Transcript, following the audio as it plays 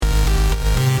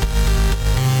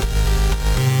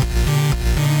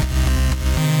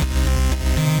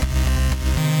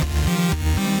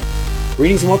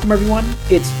Greetings and welcome, everyone.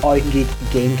 It's AYCG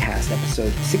Gamecast,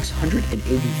 episode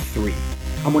 683.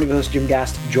 I'm one of your hosts, Jim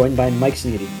Gast, joined by Mike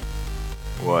Sneedy.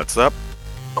 What's up?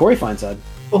 Corey Feinsod.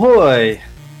 Ahoy!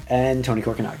 And Tony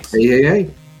Korkanakis.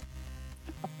 Hey.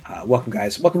 Welcome,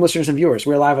 guys. Welcome, listeners and viewers.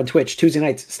 We're live on Twitch Tuesday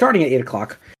nights, starting at 8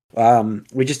 o'clock.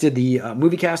 We just did the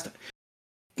movie cast.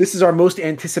 This is our most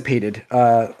anticipated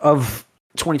of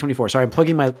 2024. Sorry, I'm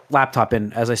plugging my laptop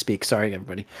in as I speak. Sorry,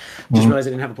 everybody. Just realized I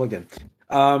didn't have it plugged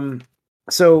in.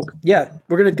 So, yeah,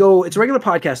 we're going to go. It's a regular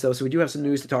podcast, though, so we do have some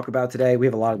news to talk about today. We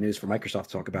have a lot of news for Microsoft to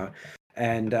talk about.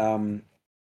 And,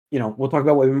 we'll talk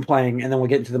about what we've been playing, and then we'll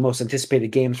get into the most anticipated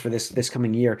games for this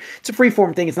coming year. It's a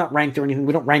free-form thing. It's not ranked or anything.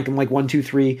 We don't rank them like 1, 2,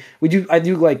 3. I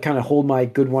do like kind of hold my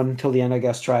good one till the end, I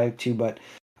guess, try to, but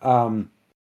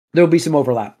there'll be some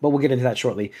overlap, but we'll get into that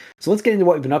shortly. So let's get into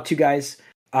what we've been up to, guys.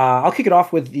 I'll kick it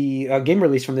off with the game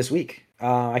release from this week.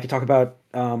 I could talk about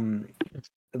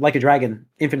Like a Dragon,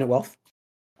 Infinite Wealth.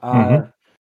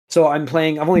 So I'm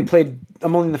only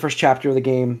in the first chapter of the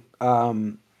game,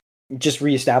 just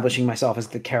reestablishing myself as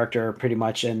the character pretty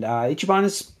much, and Ichiban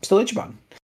is still Ichiban.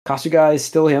 Kasuga is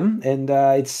still him, and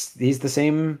he's the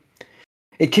same.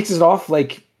 It kicks it off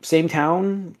like same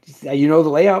town, the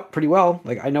layout pretty well.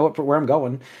 Like I know where I'm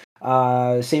going.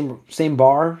 Same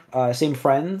bar, same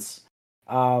friends.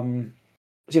 I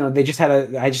just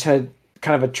had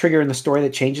kind of a trigger in the story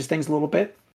that changes things a little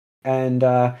bit, and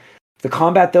the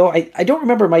combat, though, I don't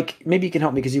remember, Mike. Maybe you can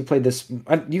help me because you played this.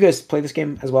 You guys play this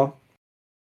game as well?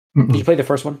 Did you play the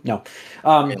first one? No.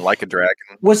 Like a Dragon.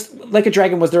 Was Like a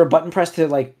Dragon? Was there a button press to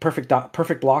like perfect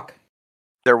block?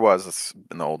 There was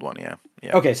in the old one, yeah.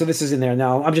 Okay, so this is in there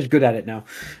now. I'm just good at it now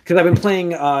because I've been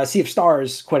playing Sea of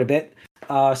Stars quite a bit.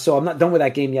 So I'm not done with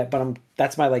that game yet, but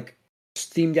that's my like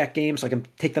Steam Deck game, so I can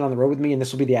take that on the road with me, and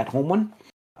this will be the at-home one.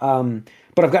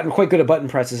 But I've gotten quite good at button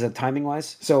presses at timing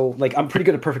wise, so like I'm pretty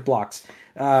good at perfect blocks.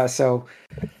 So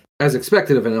as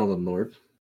expected of an Elden Lord.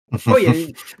 Oh yeah,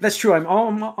 that's true. I'm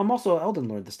also Elden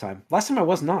Lord this time. Last time I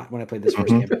was not when I played this first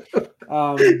game.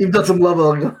 You've done some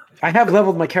leveling. I have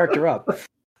leveled my character up.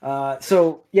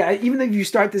 So yeah, even if you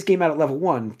start this game out at level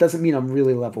 1, doesn't mean I'm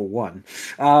really level 1.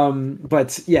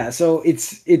 But yeah, so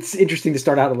it's interesting to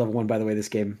start out at level 1. By the way, this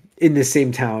game in this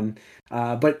same town.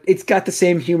 But it's got the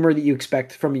same humor that you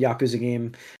expect from a Yakuza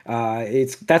game.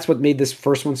 That's what made this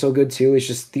first one so good too. It's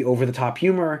just the over-the-top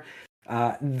humor.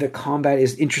 The combat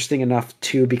is interesting enough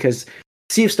too, because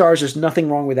Sea of Stars, there's nothing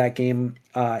wrong with that game.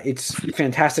 It's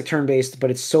fantastic turn-based,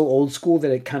 but it's so old school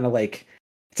that it kind of like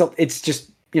it's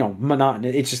just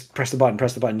monotonous. It's just press the button,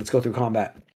 let's go through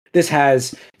combat. This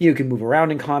has you can move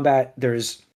around in combat.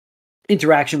 There's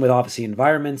interaction with obviously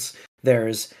environments.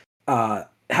 There's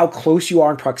how close you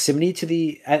are in proximity to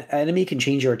the enemy can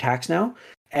change your attacks now.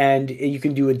 And you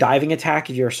can do a diving attack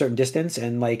if you're a certain distance,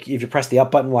 and like if you press the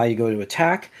up button while you go to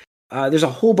attack. There's a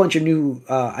whole bunch of new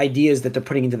ideas that they're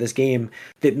putting into this game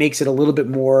that makes it a little bit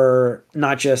more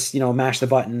not just mash the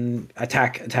button,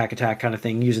 attack kind of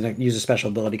thing, use a special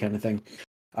ability kind of thing.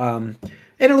 And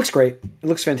it looks great. It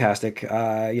looks fantastic.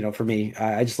 For me,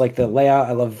 I just like the layout.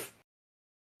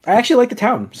 I actually like the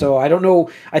town. So I don't know.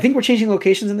 I think we're changing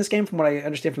locations in this game from what I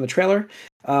understand from the trailer,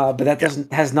 but that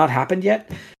has not happened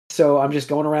yet. So I'm just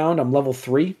going around. I'm level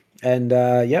 3, and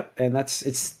and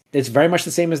it's very much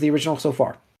the same as the original so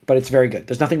far. But it's very good.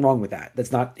 There's nothing wrong with that.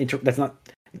 That's not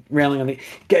railing on the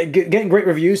getting great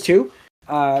reviews too.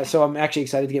 So I'm actually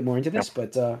excited to get more into this,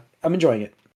 but I'm enjoying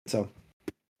it. So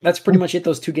that's pretty much it.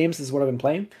 Those 2 games. This is what I've been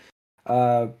playing.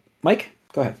 Mike,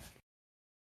 go ahead.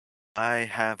 I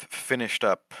have finished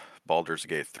up Baldur's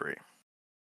Gate 3.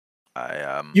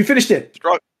 You finished it?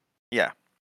 Yeah.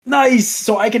 Nice.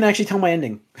 So I can actually tell my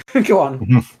ending. Go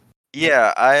on.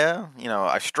 Yeah,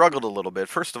 I struggled a little bit.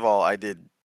 First of all, the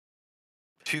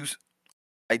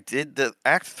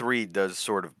Act 3 does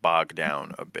sort of bog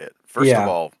down a bit. First of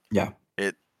all,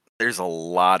 there's a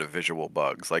lot of visual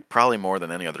bugs, like probably more than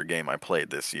any other game I played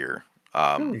this year.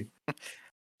 Really?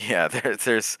 Yeah,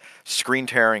 there's screen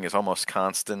tearing is almost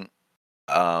constant.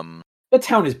 The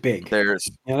town is big.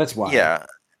 That's why. Yeah,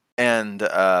 and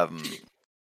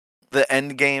the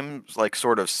end games, like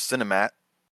sort of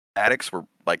cinematics, were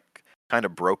like kind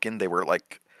of broken. They were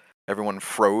like everyone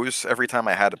froze every time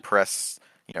I had to press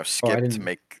skip to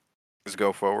make things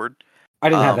go forward. I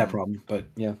didn't have that problem, but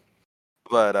yeah.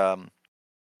 But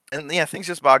and yeah, things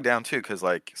just bog down too, because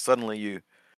like suddenly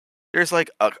there's like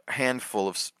a handful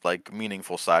of like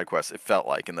meaningful side quests. It felt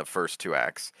like in the first 2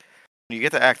 acts. When you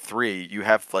get to Act 3, you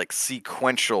have like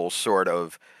sequential sort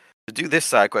of to do this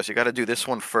side quest. You got to do this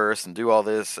one first and do all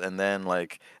this, and then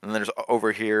there's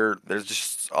over here. There's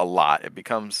just a lot. It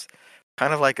becomes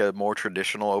kind of like a more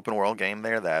traditional open world game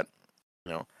there that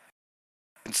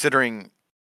considering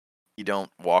you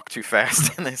don't walk too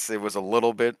fast in this, it was a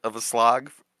little bit of a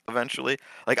slog eventually.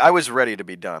 Like, I was ready to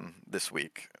be done this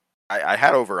week. I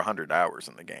had over 100 hours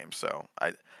in the game, so I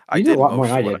You did a did lot more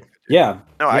than most I of what I did. could do. Yeah.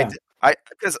 No, I Yeah. did.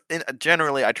 Because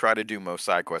generally I try to do most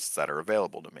side quests that are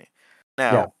available to me.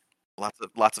 Yeah. Now,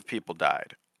 lots of people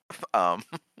died. Um,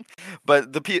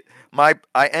 but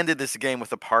I ended this game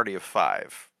with a party of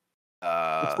 5.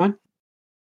 That's Uh, fine.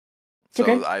 It's so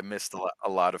okay. I missed a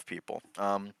lot of people.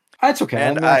 That's okay. I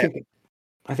And mean,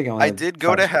 I think I only I had did go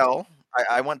 5 or to 6. hell.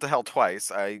 I went to hell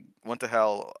twice. I went to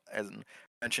hell as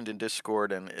mentioned in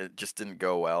Discord, and it just didn't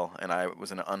go well, and I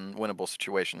was in an unwinnable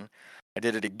situation. I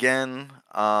did it again.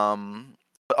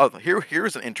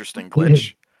 Here's an interesting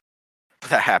glitch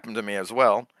that happened to me as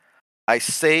well. I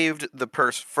saved the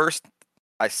person first.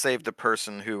 I saved the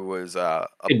person who was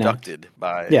Kidnapped. abducted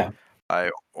by Yeah.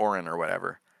 Orin or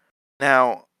whatever.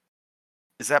 Now,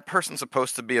 is that person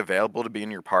supposed to be available to be in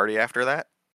your party after that?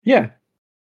 Yeah.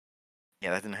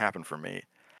 Yeah, that didn't happen for me.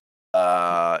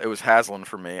 It was Haslin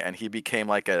for me, and he became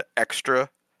like an extra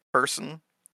person,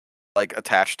 like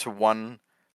attached to one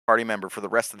party member for the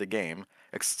rest of the game.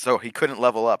 So he couldn't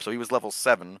level up. So he was level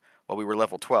 7 while we were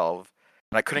level 12,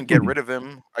 and I couldn't get rid of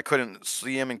him. I couldn't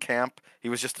see him in camp. He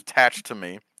was just attached to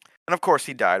me, and of course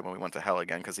he died when we went to hell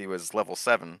again because he was level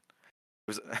 7. He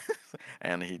was,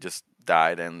 and he just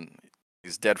died, and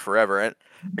he's dead forever.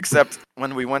 Except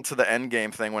when we went to the end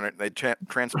game thing, when they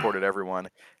transported everyone,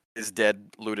 his dead,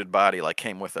 looted body like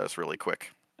came with us really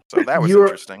quick. So that was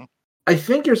interesting. I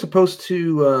think you're supposed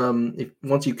to, if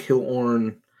once you kill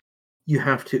Orn, you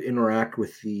have to interact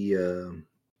with the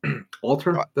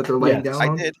altar that they're laying down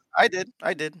on. I did.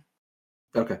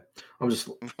 Okay, I'm just.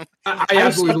 I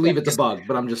absolutely believe it's a bug,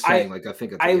 but I'm just saying, like, I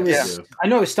think it's. I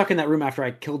know I was stuck in that room after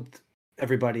I killed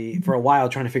everybody for a while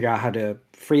trying to figure out how to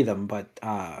free them, but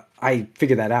I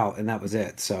figured that out, and that was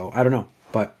it. So I don't know,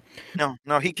 but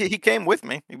no, he came with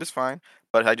me. He was fine,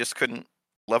 but I just couldn't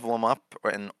level him up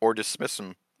or dismiss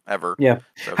him ever. Yeah.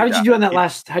 So How did you do on that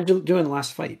last? How'd you do in the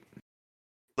last fight?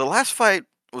 The last fight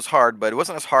was hard, but it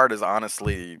wasn't as hard as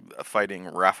honestly fighting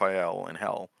Raphael in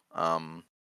hell.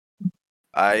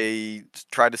 I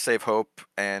tried to save Hope,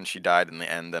 and she died in the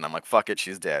end. And I'm like, "Fuck it,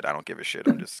 she's dead. I don't give a shit.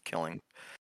 I'm just killing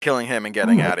him and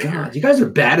getting out of here." You guys are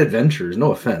bad adventurers.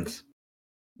 No offense.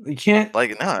 You can't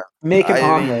no, make an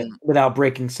omelet without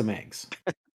breaking some eggs.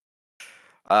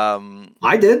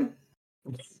 I did.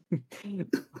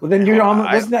 Well, then your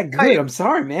omelet wasn't that good. I'm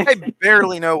sorry, man. I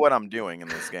barely know what I'm doing in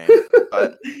this game,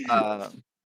 but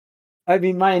I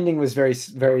mean, my ending was very,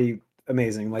 very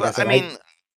amazing. Like I said,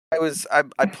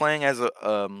 I'm playing as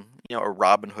a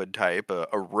Robin Hood type,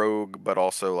 a rogue, but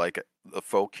also like a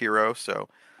folk hero. So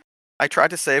I tried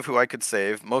to save who I could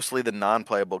save, mostly the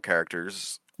non-playable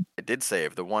characters. I did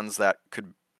save the ones that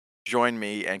could join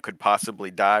me and could possibly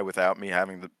die without me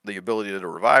having the ability to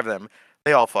revive them.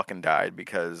 They all fucking died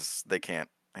because they can't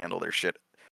handle their shit.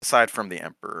 Aside from the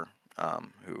Emperor,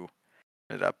 who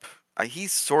ended up, he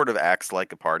sort of acts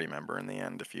like a party member in the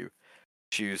end if you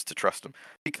choose to trust him.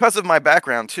 Because of my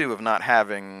background too, of not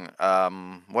having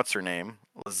what's her name,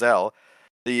 Lizelle,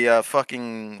 the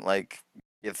fucking like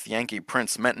if Yankee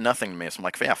Prince meant nothing to me. So I'm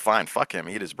like, yeah, fine, fuck him,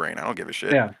 eat his brain. I don't give a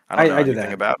shit. Yeah, I don't know I did anything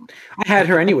that. about him. I had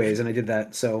her anyways, and I did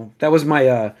that. So that was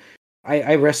my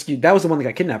I rescued. That was the one that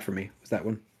got kidnapped for me. Was that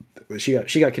one? She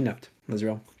got kidnapped.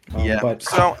 Lizelle. Yeah. But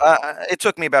so it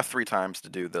took me about 3 times to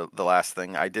do the last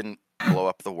thing. I didn't blow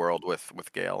up the world with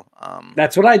Gale.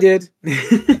 That's what I did.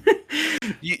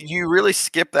 You really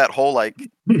skip that whole like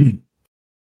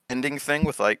ending thing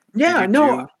with like no, did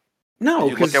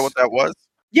you look at what that was?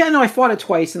 Yeah, no, I fought it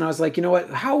twice, and I was like, you know what?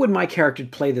 How would my character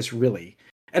play this really?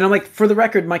 And I'm like, for the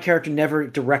record, my character never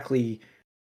directly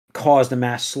caused a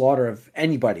mass slaughter of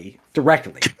anybody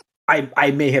directly.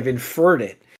 I may have inferred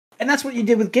it. And that's what you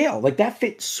did with Gale. Like, that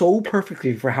fit so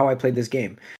perfectly for how I played this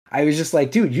game. I was just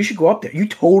like, dude, you should go up there. You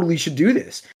totally should do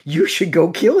this. You should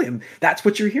go kill him. That's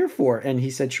what you're here for. And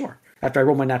he said, sure. After I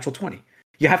rolled my natural 20.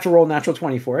 You have to roll natural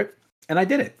 20 for it. And I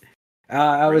did it.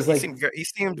 I was like... He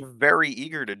seemed very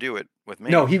eager to do it with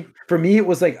me. No, for me, it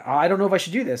was like, I don't know if I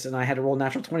should do this. And I had to roll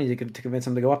natural 20 to convince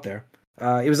him to go up there.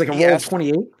 It was like a roll of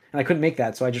 28, and I couldn't make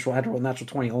that. So I just had to roll natural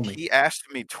 20 only. He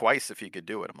asked me twice if he could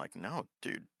do it. I'm like, no,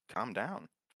 dude, calm down.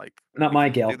 Like, not my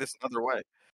Gale. Do this another way.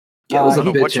 Yeah, it was a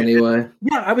bitch anyway.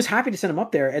 Yeah, I was happy to send him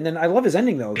up there, and then I love his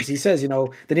ending though, because he says,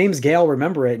 the name's Gale,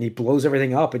 remember it, and he blows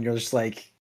everything up, and you're just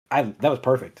like, that was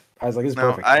perfect. I was like, this is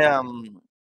perfect.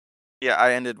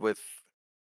 I ended with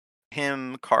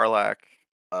him, Karlak,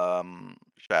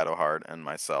 Shadowheart, and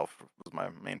myself was my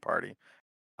main party.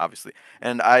 obviously.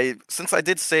 And since I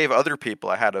did save other people,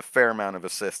 I had a fair amount of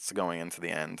assists going into the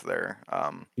end there.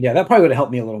 Yeah, that probably would have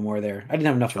helped me a little more there. I didn't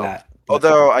have enough of that. But...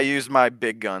 Although I used my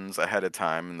big guns ahead of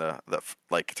time in the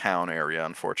like town area.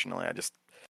 Unfortunately, I just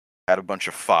had a bunch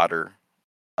of fodder.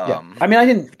 Yeah, I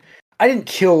mean, I didn't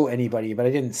kill anybody, but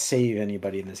I didn't save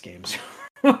anybody in this game. So,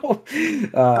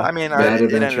 I mean,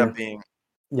 it ended up being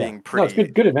pretty. No,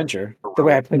 it's good adventure. The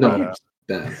way I played my games.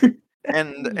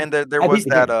 And there was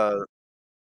that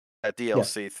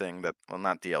DLC Yeah. thing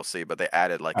not DLC, but they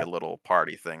added like a little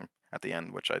party thing at the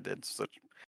end, which I did. So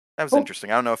that was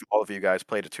interesting. I don't know if all of you guys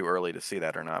played it too early to see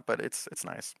that or not, but it's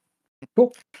nice.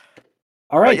 Cool.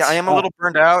 All right. But yeah, I am a little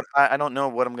burned out. I don't know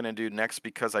what I'm going to do next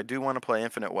because I do want to play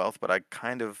Infinite Wealth, but I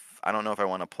don't know if I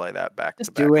want to play that back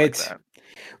to back. Do it. Like that.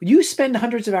 You spend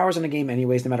hundreds of hours on a game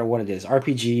anyways, no matter what it is.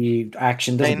 RPG,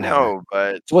 action, doesn't matter. I know,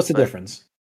 but so what's the difference?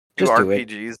 Just do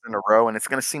RPGs in a row, and it's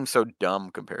going to seem so dumb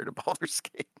compared to Baldur's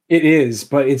Gate. It is,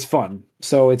 but it's fun,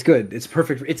 so it's good. It's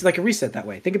perfect. It's like a reset that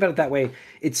way. Think about it that way.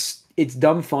 It's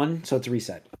dumb fun, so it's a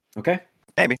reset. Okay?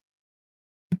 Maybe.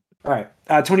 All right.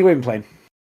 Tony, what have you been playing?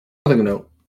 Nothing to note.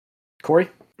 Corey?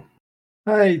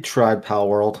 I tried Pal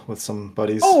World with some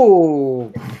buddies.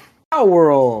 Oh, Pal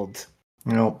World.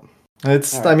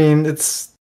 It's. Right. I mean,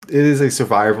 it is a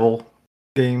survival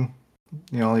game.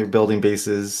 You're building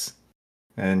bases,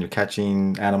 and you're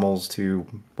catching animals to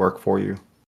work for you.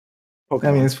 Okay.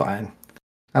 I mean, it's fine.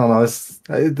 I don't know.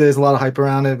 There's a lot of hype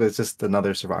around it, but it's just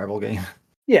another survival game.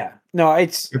 Yeah. No,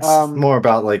 it's more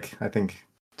about I think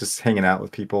just hanging out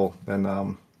with people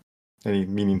than any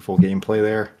meaningful gameplay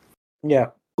there. Yeah.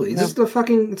 It's just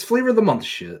it's flavor of the month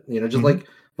shit. Just like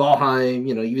Valheim,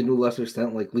 even to a lesser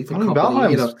extent, like Lethal Company.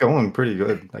 Valheim's going pretty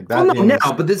good. Like that. Well, no,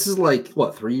 now, but this is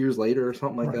 3 years later or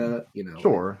something like that.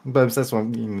 Sure, but that's what I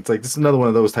mean. It's like this is another one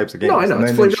of those types of games. No, I know. And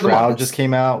it's then Shroud just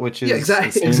came out, which is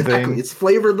exactly. It's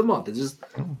flavor of the month. It's just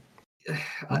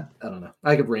I don't know.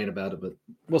 I could rant about it, but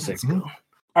we'll see.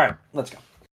 All right, let's go.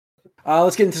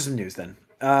 Let's get into some news then.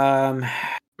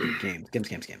 Games.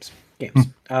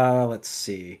 Let's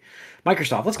see.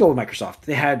 Microsoft. Let's go with Microsoft.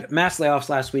 They had mass layoffs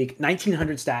last week.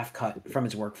 1,900 staff cut from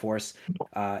its workforce.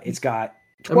 It's got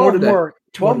 12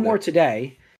 more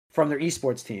today from their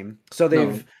esports team. So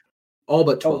they've all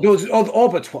but 12. All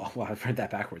but 12. Well, I've read that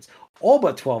backwards. All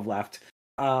but 12 left.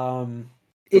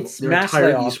 It's their mass entire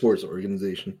layoff. esports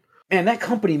organization. And that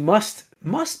company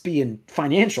must be in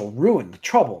financial ruin,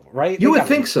 trouble, right? You would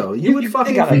think so. You would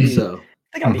fucking think so.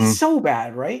 They gotta be so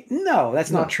bad, right? No,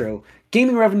 that's not true.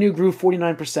 Gaming revenue grew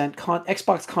 49%.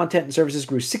 Xbox content and services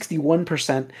grew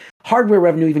 61%. Hardware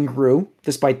revenue even grew,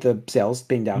 despite the sales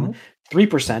being down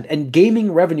 3%. And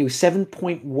gaming revenue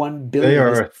 $7.1 billion. They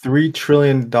are a $3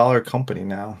 trillion company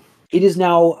now. It is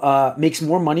now makes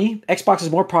more money. Xbox is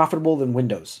more profitable than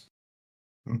Windows.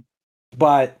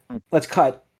 But let's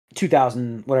cut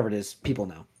 2,000 whatever it is people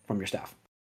now from your staff.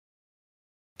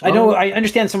 I know. I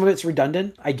understand some of it's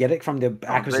redundant. I get it from the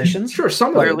acquisitions. Sure,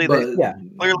 some of it, but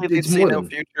clearly they see no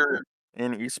future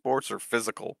in esports or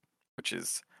physical, which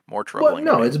is more troubling.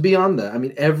 Well, no, it's beyond that. I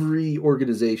mean, every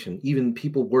organization, even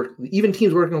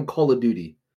teams working on Call of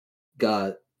Duty,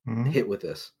 got hit with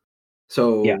this.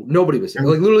 So nobody was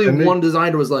literally one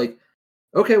designer was like,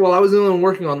 "Okay, well, I was the only one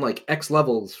working on X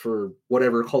levels for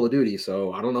whatever Call of Duty,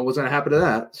 so I don't know what's going to happen to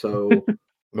that." So.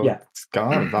 It's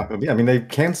gone. I mean, they're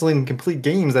canceling complete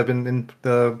games that have been in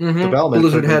the development.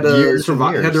 Blizzard had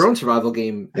had their own survival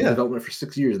game in development for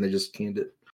 6 years, and they just canned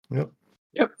it.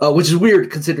 Yep. Which is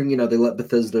weird considering they let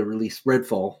Bethesda release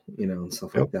Redfall, and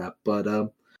stuff like that. But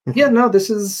no, this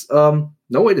is no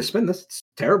way to spend this. It's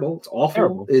terrible. It's awful.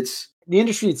 Terrible. It's the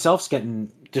industry itself's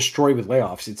getting destroyed with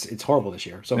layoffs. It's horrible this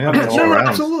year. So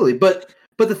absolutely, but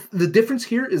the difference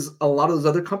here is a lot of those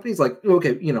other companies, we'll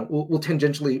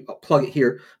tangentially plug it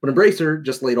here. But Embracer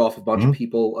just laid off a bunch of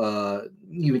people.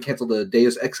 Even canceled the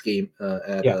Deus Ex game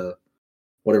at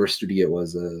whatever studio it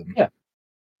was.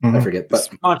 I forget, but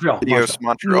Montreal.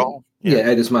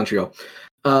 Yeah, it is Montreal.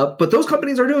 But those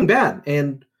companies are doing bad,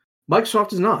 and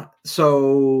Microsoft is not.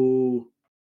 So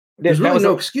there's really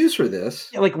no excuse for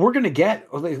this. Yeah, we're gonna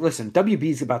get. Listen,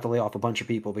 WB's about to lay off a bunch of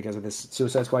people because of this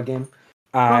Suicide Squad game.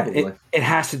 It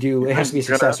has to be a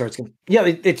success, or it's gonna. Yeah,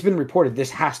 it's been reported. This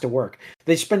has to work.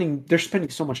 They're spending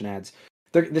so much in ads.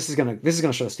 This is gonna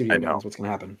show the studio what's gonna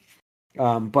happen.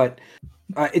 But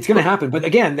it's gonna happen. But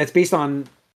again, that's based on.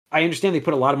 I understand they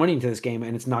put a lot of money into this game,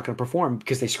 and it's not going to perform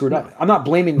because they screwed up. I'm not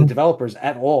blaming the developers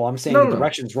at all. I'm saying the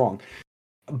direction's wrong.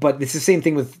 But it's the same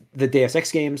thing with the Deus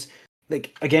Ex games.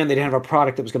 Again, they didn't have a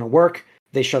product that was going to work.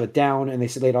 They shut it down and they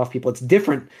laid off people. It's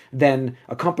different than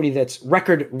a company that's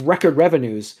record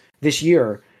revenues this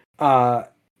year.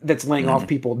 that's laying off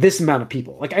people. This amount of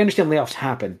people. Like I understand layoffs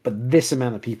happen, but this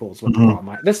amount of people is what the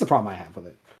problem. That's the problem I have with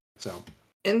it. So,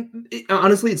 and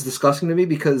honestly, it's disgusting to me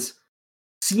because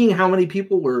seeing how many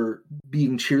people were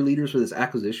being cheerleaders for this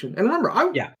acquisition. And remember,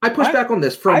 I pushed back on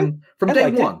this from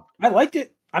day one. I liked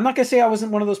it. I'm not gonna say I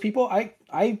wasn't one of those people.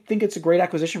 I think it's a great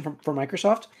acquisition for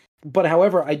Microsoft. But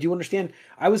however, I do understand.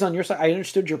 I was on your side. I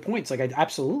understood your points. Like I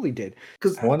absolutely did.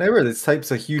 Because whenever this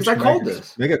types of huge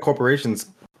mega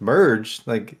corporations merge,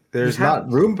 like there's not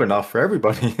room enough for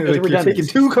everybody. Like you're taking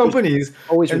two companies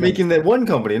and making that one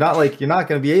company. Not like you're not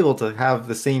going to be able to have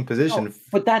the same position. No,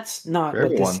 but that's not what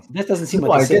everyone. That doesn't seem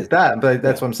like I get that, but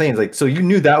that's what I'm saying. It's like so you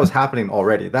knew that was happening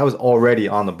already. That was already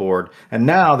on the board, and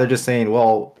now they're just saying,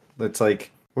 well, it's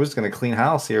like we're just going to clean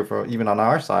house here for even on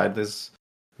our side.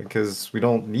 Because we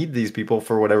don't need these people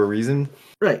for whatever reason.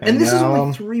 Right. And this is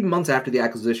only 3 months after the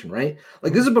acquisition, right?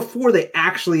 Like this is before they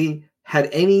actually had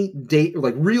any data,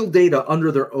 like real data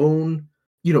under their own,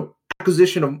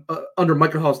 acquisition of under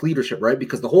Microsoft's leadership, right?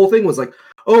 Because the whole thing was like,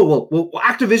 oh, well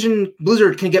Activision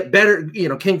Blizzard can get better,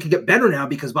 can get better now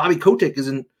because Bobby Kotick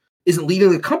isn't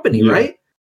leading the company, right?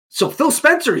 So Phil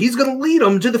Spencer, he's going to lead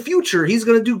them to the future. He's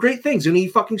going to do great things. And he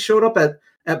fucking showed up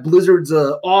at Blizzard's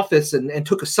office and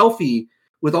took a selfie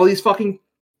with all these fucking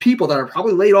people that are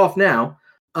probably laid off now.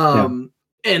 And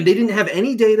they didn't have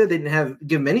any data. They didn't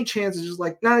give them any chances. Just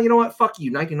like, nah, you know what? Fuck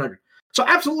you, 1900. So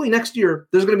absolutely next year,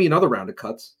 there's going to be another round of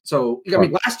cuts. So, I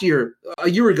mean, a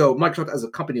year ago, Microsoft as a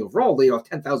company overall laid off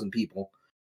 10,000 people.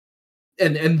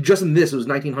 And just in this, it was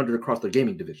 1,900 across their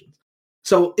gaming divisions.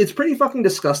 So it's pretty fucking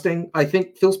disgusting. I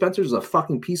think Phil Spencer is a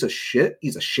fucking piece of shit.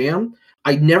 He's a sham.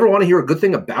 I never want to hear a good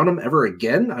thing about him ever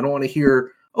again. I don't want to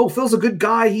hear, oh, Phil's a good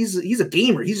guy. He's a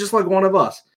gamer. He's just like one of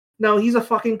us. No, he's a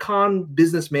fucking con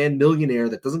businessman, millionaire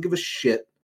that doesn't give a shit.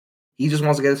 He just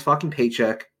wants to get his fucking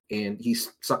paycheck, and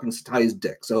he's sucking Satya's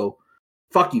dick. So,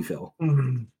 fuck you, Phil.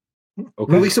 Okay.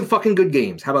 Release some fucking good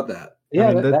games. How about that? Yeah,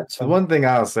 I mean, that's the one thing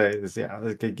I'll say is,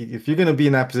 like, if you're going to be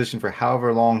in that position for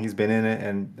however long he's been in it,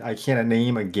 and I can't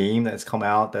name a game that's come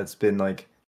out that's been like,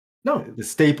 no, the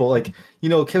staple, like,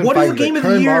 Kevin what Feige, is a game of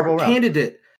the year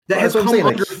candidate that has come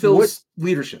under Phil's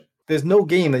leadership? There's no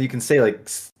game that you can say like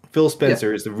Phil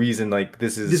Spencer is the reason like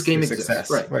this game exists.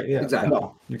 Success. Right. Yeah. Exactly.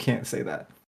 No, you can't say that.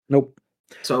 Nope.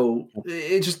 So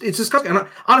it's disgusting. And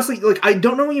honestly, like I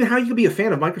don't know even how you could be a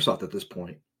fan of Microsoft at this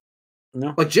point.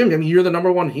 No. Like Jim, I mean, you're the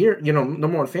number one here.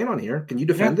 Number one fan on here. Can you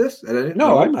defend this?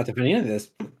 No, I'm not defending any of this.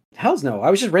 Hell's no. I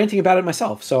was just ranting about it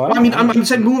myself. So I'm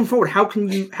saying moving forward, how can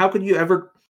you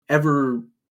ever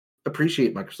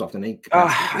appreciate Microsoft in any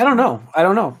capacity? I don't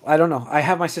know. I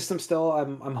have my system still.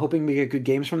 I'm hoping we get good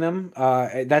games from them.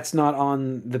 That's not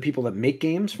on the people that make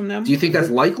games from them. Do you think that's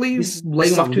likely?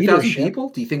 Laying off 2,000 people?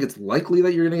 Do you think it's likely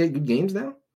that you're going to get good games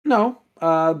now? No.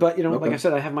 But like I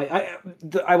said,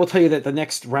 I will tell you that the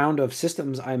next round of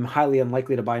systems, I'm highly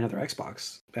unlikely to buy another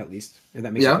Xbox, at least, if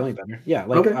that makes you feel any better. Yeah,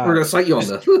 like we're gonna cite you on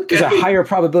this. There's a higher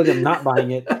probability of not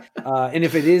buying it, and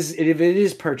if it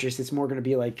is purchased, it's more going to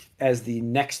be like as the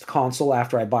next console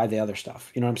after I buy the other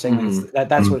stuff. You know what I'm saying? Mm-hmm.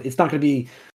 That's what it's not going to be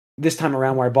this time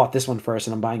around where I bought this one first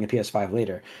and I'm buying a PS5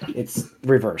 later. It's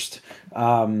reversed.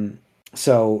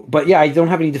 So, but yeah, I don't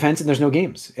have any defense and there's no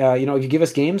games. You give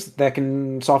us games that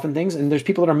can soften things, and there's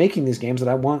people that are making these games that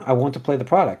I want to play the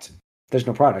product. There's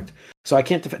no product, so I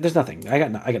can't defend. There's nothing. I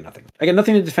got nothing. I got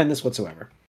nothing to defend this whatsoever.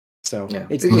 So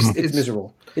it's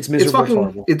miserable. It's miserable. It's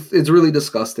horrible. It's really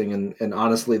disgusting, and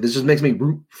honestly, this just makes me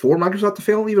root for Microsoft to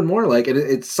fail even more. Like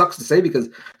it sucks to say because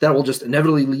that will just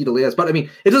inevitably lead to layoffs. But I mean,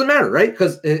 it doesn't matter, right?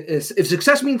 Because if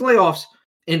success means layoffs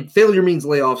and failure means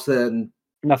layoffs, then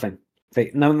nothing.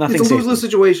 Nothing. It's a lose-lose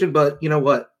situation, but you know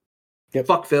what? Yep.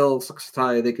 Fuck Phil, suck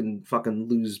Satya. They can fucking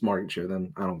lose market share.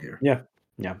 Then I don't care.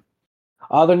 Yeah.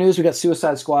 Other news: we got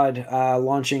Suicide Squad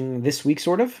launching this week.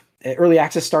 Sort of early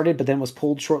access started, but then was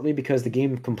pulled shortly because the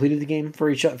game completed the game for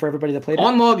everybody that played it.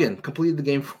 On login, completed the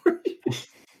game for you.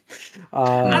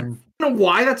 I don't know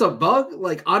why that's a bug.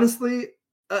 Like honestly,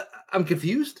 I'm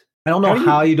confused. I don't know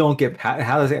how you don't get how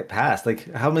does it get passed?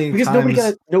 Like how many because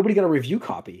times... nobody got a review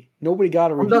copy. Nobody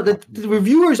got a review copy. The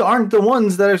reviewers aren't the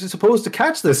ones that are supposed to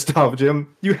catch this stuff,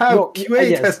 Jim. You have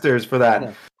QA testers for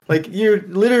that. Like you're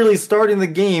literally starting the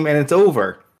game and it's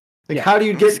over. Like how do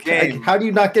you how do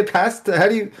you not get past? How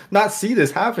do you not see this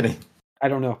happening? I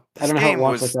don't know. I don't know how it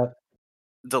works like that.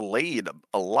 Delayed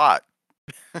a lot.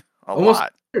 Almost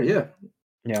lot. Yeah.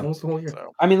 Almost the whole year.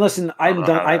 So, I mean, listen, I'm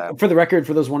done. For the record,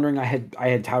 for those wondering, I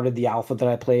had touted the alpha that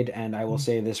I played, and I will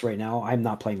say this right now: I'm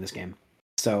not playing this game.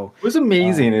 So what's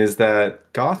amazing is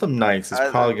that Gotham Knights is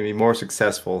probably going to be more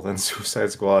successful than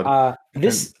Suicide Squad.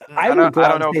 I will go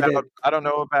out and say that I don't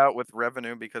know about with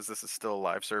revenue because this is still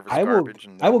live service I garbage.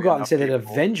 will go out and say that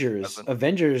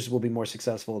Avengers will be more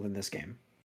successful than this game.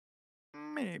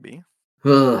 Maybe. I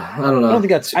don't know. I don't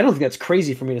think that's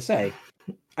crazy for me to say.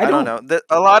 I don't know.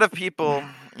 A lot of people,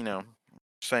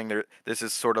 saying this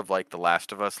is sort of like the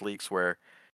Last of Us leaks where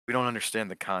we don't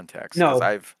understand the context. No,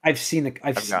 I've seen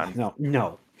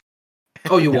no.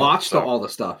 Oh, you watched all the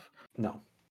stuff? No.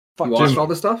 You watched all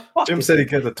the stuff? Jim said he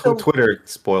got the Twitter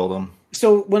spoiled him.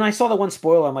 So when I saw the one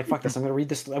spoiler, I'm like, fuck this. I'm going to read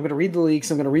this. I'm going to read the leaks.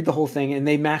 I'm going to read the whole thing. And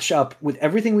they match up with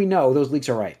everything we know. Those leaks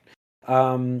are right.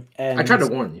 And I tried to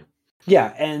warn you.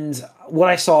 Yeah. And what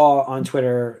I saw on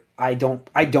Twitter, I don't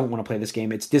want to play this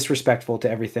game. It's disrespectful to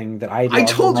everything that I love. I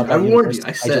told you. I warned you.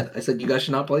 I said you guys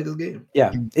should not play this game.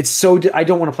 Yeah. It's I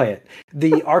don't want to play it.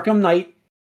 The Arkham Knight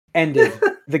ended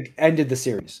the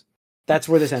series. That's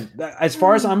where this ends. As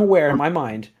far as I'm aware, in my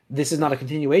mind, this is not a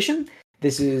continuation.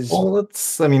 This is. Well,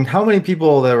 how many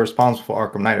people that are responsible for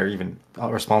Arkham Knight are even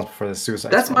responsible for the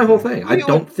Suicide That's Squad? My whole thing. I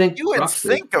don't think you would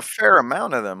think a fair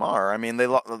amount of them are. I mean, they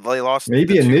lost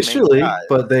maybe initially,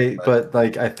 but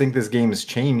I think this game has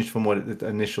changed from what it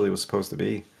initially was supposed to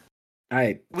be.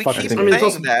 We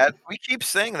keep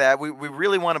saying that. We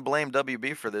really want to blame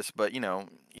WB for this, but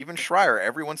even Schreier,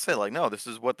 everyone said no, this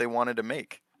is what they wanted to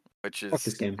make. Which is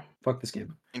fuck this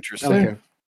game. Interesting.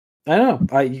 I don't know.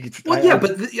 But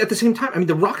at the same time, I mean,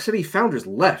 the Rocksteady founders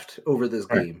left over this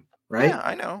game, right? Yeah,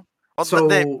 I know. Well, so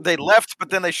they left, but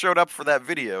then they showed up for that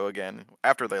video again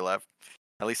after they left.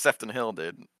 At least Sefton Hill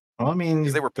did. Well, I mean,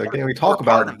 we talk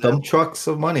about dump trucks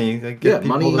of money.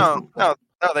 Money. No,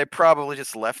 they probably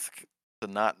just left to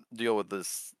not deal with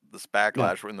this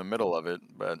backlash in the middle of it.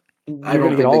 But I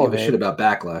don't think they give a shit about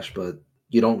backlash. But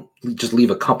you don't just leave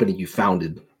a company you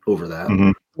founded over that.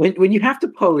 Mm-hmm. When you have to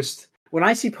post, when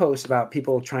I see posts about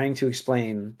people trying to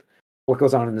explain what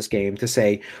goes on in this game, to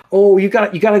say, "Oh, you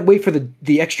got to wait for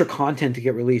the extra content to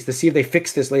get released to see if they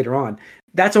fix this later on,"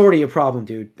 that's already a problem,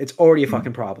 dude. It's already a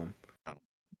fucking problem.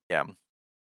 Yeah.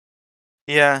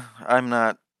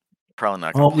 I'm probably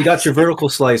not. Well, you got your vertical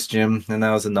slice, Jim, and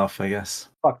that was enough, I guess.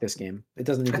 Fuck this game. It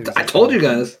doesn't need to. I told you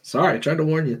guys. Sorry, I tried to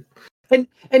warn you.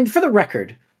 And for the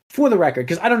record,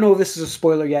 because I don't know if this is a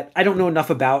spoiler yet. I don't know enough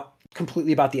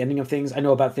completely about the ending of things. I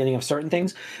know about the ending of certain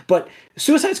things, but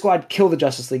Suicide Squad kill the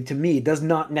Justice League to me does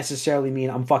not necessarily mean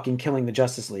I'm fucking killing the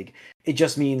Justice League. It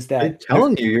just means that I'm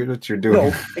telling you what you're doing.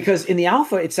 No, because in the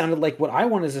alpha it sounded like what I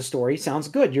want as a story sounds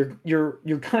good. You're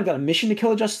kind of got a mission to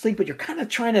kill the Justice League, but you're kind of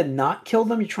trying to not kill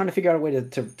them. You're trying to figure out a way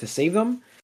to save them.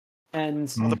 And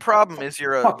the problem is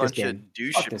you're a bunch of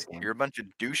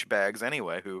douchebags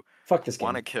anyway who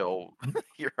want to kill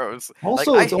heroes.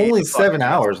 Also, it's only 7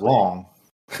 hours long.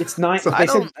 It's 9. I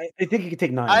think it could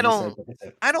take 9. I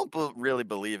don't really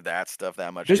believe that stuff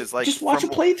that much. Just watch a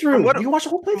playthrough. You can watch a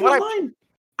whole playthrough online.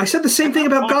 I said the same thing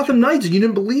about Gotham Knights, and you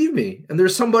didn't believe me. And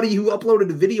there's somebody who uploaded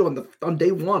a video on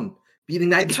day 1 beating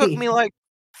that game. It took me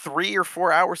 3 or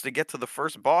 4 hours to get to the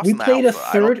first boss. We played a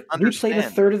third. We played a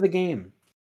third of the game.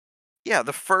 Yeah,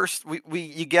 the first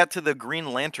you get to the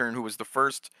Green Lantern, who was the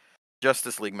first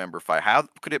Justice League member fight. How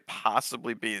could it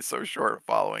possibly be so short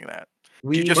following that?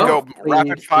 You just go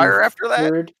rapid fire after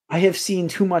that? I have seen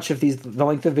too much of these. The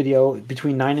length of video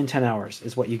between 9 and 10 hours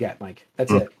is what you get, Mike.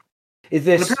 That's it.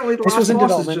 Apparently the last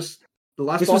boss is just the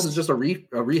last boss is just a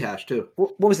rehash too.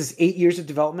 What was this? 8 years of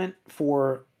development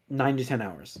for 9 to 10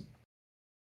 hours.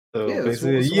 So yeah,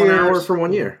 basically it's 1 hour for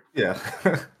 1 year. Yeah.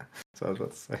 So I was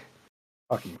about to say.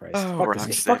 Fucking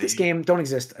Christ. Fuck this game. Don't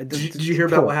exist. Did you hear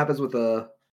about what happens with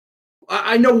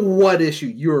I know what issue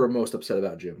you're most upset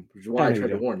about, Jim, which is why I tried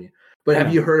to warn you. But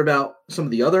have you heard about some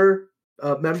of the other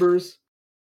members?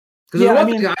 Because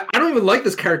I don't even like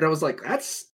this character. I was like,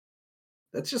 that's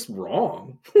just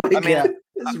wrong.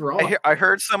 It's wrong. I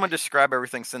heard someone describe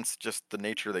everything since just the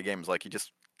nature of the game is you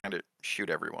just kind of shoot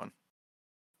everyone.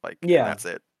 And that's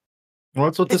it. Well,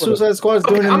 that's what the Suicide Squad is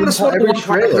doing. I'm going to slow the walk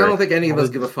because I don't think any of us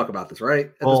give a fuck about this, right?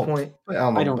 At this point,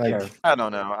 I don't care. I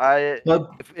don't know. Let's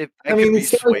let it at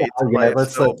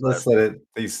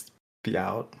least be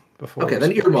out before. Okay,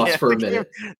 then earmuffs for a minute.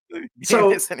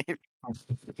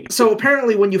 So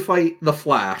apparently, when you fight the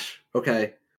Flash,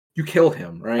 okay, you kill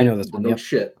him, right? I know this one. No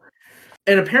shit.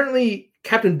 And apparently,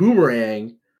 Captain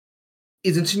Boomerang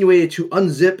is insinuated to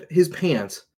unzip his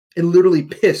pants and literally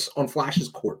piss on Flash's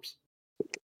corpse.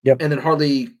 Yep. And then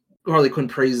Harley Quinn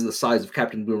praises the size of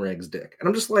Captain Boomerang's dick. And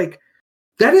I'm just like,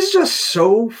 that is just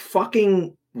so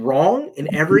fucking wrong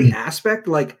in every aspect.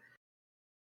 I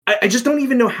just don't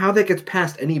even know how that gets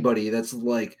past anybody that's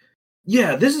like,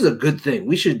 yeah, this is a good thing.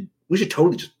 We should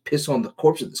totally just piss on the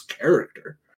corpse of this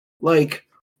character.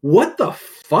 what the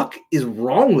fuck is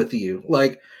wrong with you?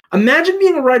 Like, imagine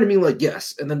being a writer and being like,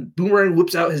 yes, and then Boomerang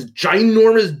whips out his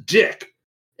ginormous dick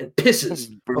and pisses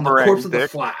on the corpse of the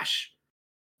Flash.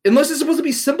 Unless it's supposed to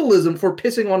be symbolism for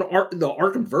pissing on the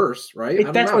Arkham verse,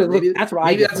 right? That's what it looks. That's what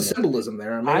I get. Maybe that's a symbolism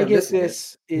there. I get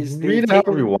this is read it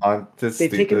however you want. They've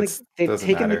taken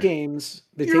the games.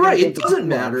 You're right. It doesn't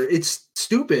matter. It's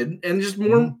stupid and just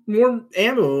more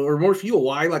ammo or more fuel.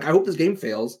 Why? Like, I hope this game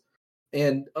fails.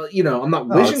 And I'm not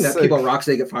wishing that people at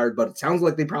Rocksteady get fired, but it sounds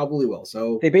like they probably will.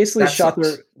 So they basically shot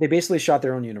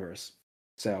their own universe.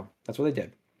 So that's what they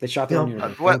did. They shot their own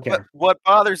universe. What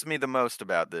bothers me the most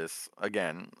about this,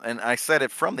 again, and I said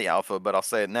it from the alpha, but I'll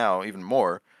say it now even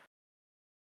more.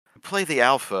 Play the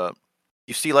alpha,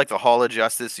 you see like the Hall of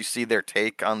Justice, you see their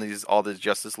take on all these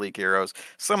Justice League heroes.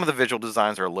 Some of the visual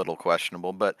designs are a little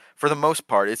questionable, but for the most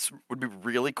part, it would be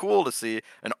really cool to see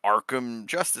an Arkham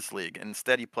Justice League. And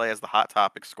instead, you play as the Hot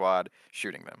Topic squad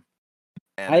shooting them.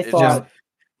 And I thought...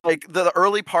 Like, the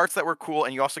early parts that were cool,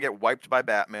 and you also get wiped by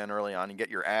Batman early on, you get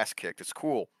your ass kicked. It's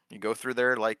cool. You go through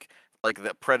there like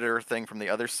the Predator thing from the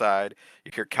other side.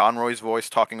 You hear Conroy's voice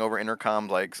talking over intercom,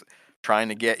 like, trying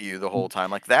to get you the whole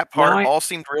time. Like, that part all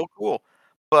seemed real cool.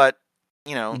 But,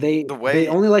 they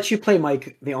only let you play,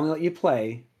 Mike. They only let you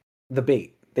play the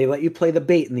bait. They let you play the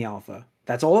bait in the alpha.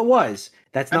 That's all it was.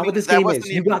 That's not what this game is.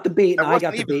 You got the bait, and I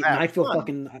got the bait, and I feel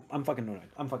I'm fucking annoyed.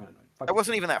 That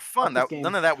wasn't even that fun.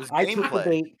 None of that was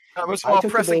gameplay. It was all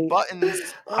pressing buttons.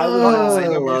 I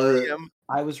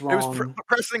was wrong. It was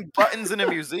pressing buttons in a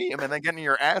museum and then getting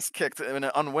your ass kicked in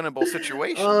an unwinnable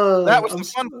situation. That was the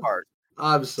fun part.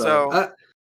 I'm sorry.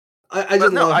 I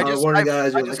just love how one of the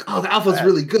guys was like, "Oh, the alpha's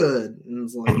really good," and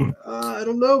it's like, I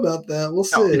don't know about that. We'll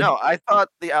see. No, I thought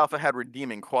the alpha had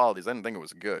redeeming qualities. I didn't think it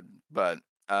was good, but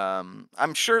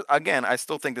I'm sure. Again, I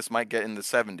still think this might get in the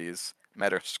 70s.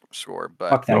 Meta score,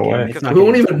 but we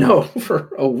won't even know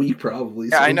for a week probably.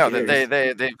 Yeah, so I know that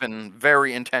they've been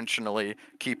very intentionally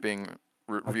keeping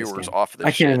viewers off this.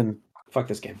 I can't even fuck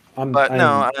this game. I'm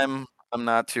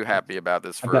not too happy about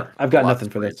this. I've got nothing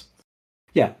for this.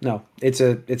 Yeah, no,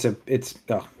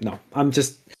 no. I'm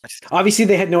just obviously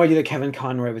they had no idea that Kevin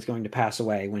Conroy was going to pass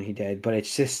away when he did, but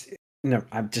it's just no.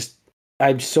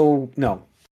 I'm so no.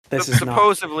 This is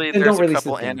supposedly there's a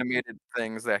couple animated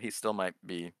things that he still might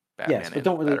be. Batman, yes,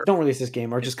 but don't release this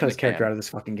game, or just cut his character out of this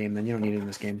fucking game. Then you don't need it in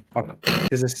this game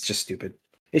because this is just stupid.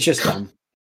 It's just dumb.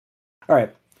 All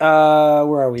right,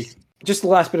 where are we? Just the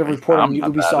last bit of report on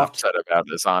Ubisoft. I'm upset about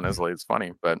this. Honestly, it's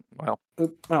funny, but well,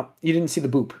 you didn't see the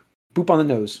boop on the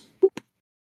nose. Boop.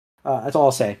 That's all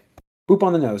I'll say. Boop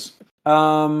on the nose.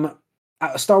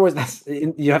 Star Wars.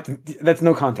 That's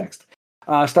no context.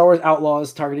 Star Wars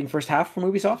Outlaws targeting first half from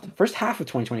Ubisoft. First half of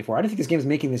 2024. I didn't think this game was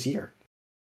making this year.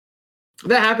 If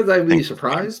that happens, I'd be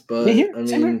surprised, but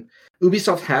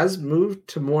Ubisoft has moved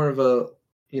to more of a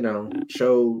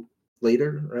show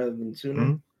later rather than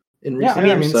sooner. In recent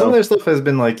years, some of their stuff has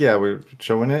been like, we're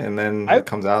showing it, and then it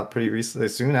comes out pretty recently,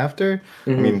 soon after. I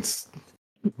mean, it's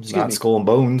not Skull and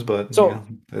Bones, but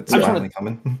it's finally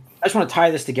coming. I just want to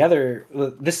tie this together.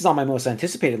 This is on my most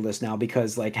anticipated list now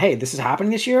because, hey, this is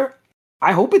happening this year.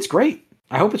 I hope it's great.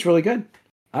 I hope it's really good.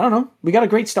 I don't know. We got a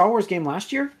great Star Wars game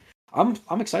last year. I'm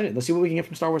excited. Let's see what we can get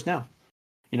from Star Wars now.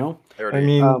 I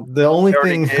mean, the only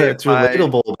thing that's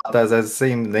relatable about that is that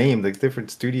same name, like different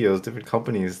studios, different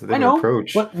companies, different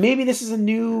approach. But maybe this is a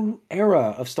new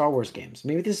era of Star Wars games.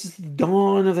 Maybe this is the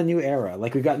dawn of a new era.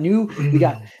 Like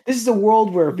this is a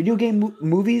world where video game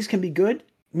movies can be good.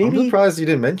 Maybe I'm surprised you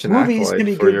didn't mention movies can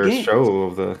be for good your games. show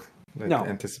of the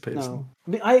anticipation.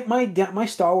 No, my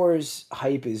Star Wars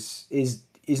hype is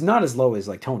not as low as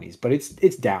like Tony's, but it's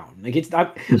down. Like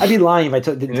I'd be lying if I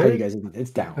didn't tell you guys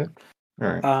it's down. All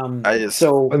right. I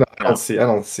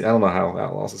don't know how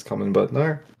Outlaws is coming, but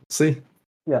no, see.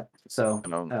 Yeah. So,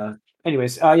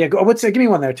 anyways, give me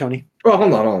one there, Tony. Well,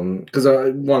 hold on, because I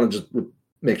want to just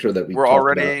make sure that we're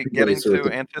already getting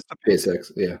to anticipate.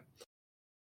 Basics, yeah.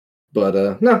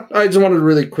 But no, I just wanted to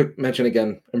really quick mention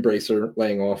again, Embracer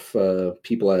laying off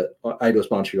people at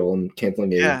Eidos Montreal and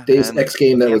canceling a Deus Ex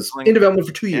game that was in development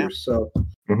for 2 years. So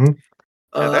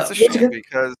that's a shame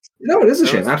because it is a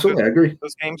shame. Absolutely, I agree.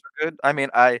 Those games are good. I mean,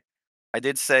 I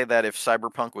did say that if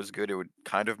Cyberpunk was good, it would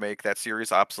kind of make that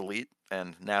series obsolete,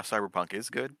 and now Cyberpunk is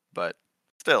good, but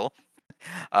still.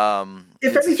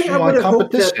 If anything, you want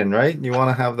competition, right? You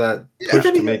want to have that push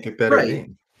to make it better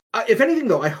game. If anything,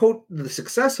 though, I hope the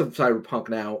success of Cyberpunk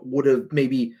now would have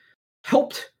maybe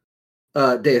helped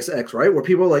Deus Ex, right? Where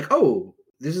people are like, oh,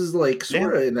 this is like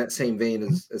sort of in that same vein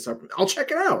as Cyberpunk. I'll check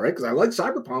it out, right? Because I like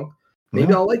Cyberpunk.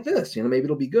 Maybe I'll like this. Maybe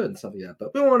it'll be good and stuff like that.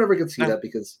 But we won't ever get to see that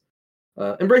because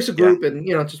Embrace a group, and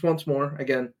just once more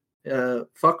again,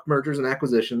 fuck mergers and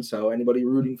acquisitions. So anybody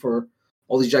rooting for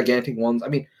all these gigantic ones, I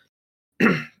mean,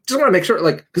 just want to make sure,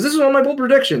 because this is one of my bold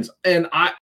predictions, and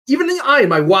even in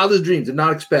my wildest dreams did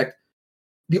not expect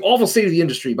the awful state of the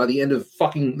industry by the end of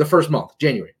fucking the first month,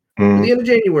 January. At the end of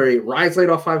January, Riot's laid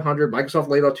off 500, Microsoft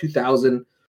laid off 2,000,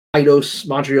 Eidos,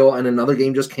 Montreal, and another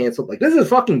game just canceled. This is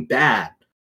fucking bad.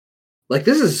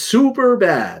 This is super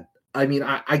bad. I mean,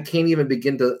 I can't even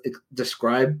begin to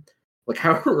describe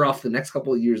how rough the next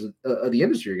couple of years of the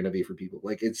industry are going to be for people.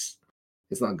 It's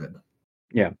not good.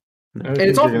 Yeah, and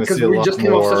it's awful because we just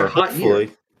came off such a hot year.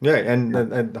 Yeah,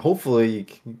 and hopefully,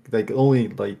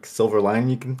 only silver lining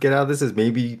you can get out of this is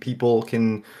maybe people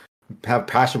can have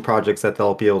passion projects that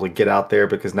they'll be able to get out there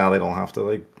because now they don't have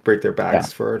to break their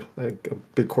backs for a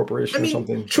big corporation or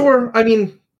something. Sure, I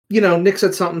mean, Nick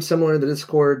said something similar in the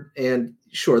Discord, and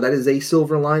sure, that is a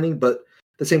silver lining, but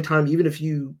at the same time, even if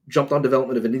you jumped on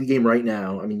development of an indie game right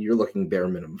now, I mean, you're looking bare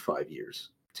minimum 5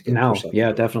 years to get now.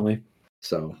 Yeah, definitely.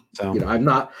 So I'm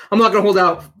not going to hold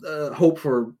out hope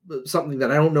for something that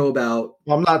I don't know about.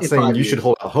 Well, I'm not saying you should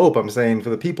hold out hope. I'm saying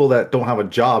for the people that don't have a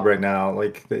job right now,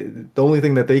 the only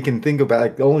thing that they can think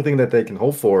about, the only thing that they can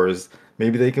hope for is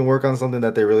maybe they can work on something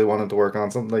that they really wanted to work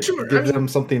on. Something give them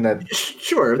something that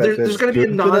there's going to be a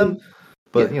non.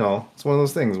 But it's one of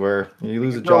those things where you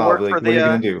lose a job. What are you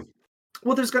going to do?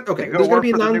 Well, there's going to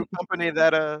be a new company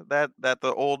that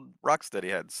the old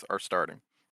Rocksteady heads are starting.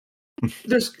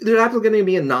 There's actually going to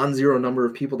be a non-zero number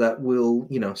of people that will,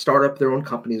 start up their own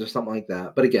companies or something like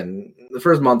that. But again, the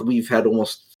first month we've had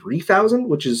almost 3,000,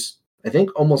 which is, I think,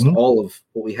 almost all of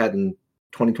what we had in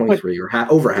 2023, or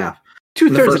over half.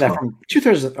 Two-thirds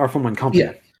are from one company.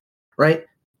 Yeah, right.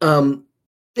 And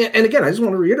again, I just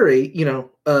want to reiterate,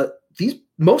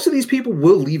 most of these people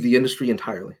will leave the industry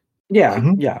entirely. Yeah,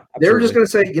 yeah. Absolutely. They're just going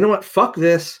to say, you know what, fuck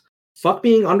this, fuck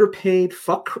being underpaid,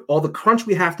 fuck all the crunch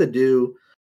we have to do.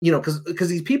 Because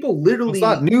these people literally... It's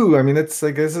not new. I mean, that's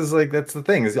the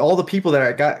thing. Is all the people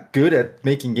that got good at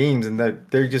making games and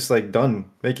that they're just done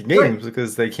making games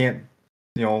because they can't,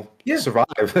 survive.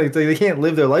 They can't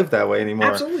live their life that way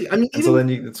anymore. Absolutely. I mean,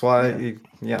 that's why,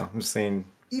 I'm just saying...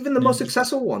 Even the most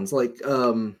successful ones, like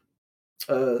the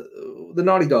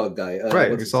Naughty Dog guy.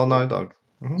 Right, we saw Naughty Dog.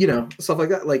 Mm-hmm. Stuff like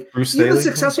that. Bruce even Staley? The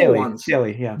successful ones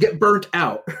get burnt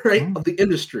out, right, of the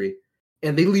industry,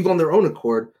 and they leave on their own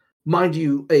accord. Mind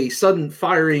you, a sudden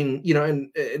firing,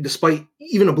 and despite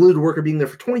even a Blizzard worker being there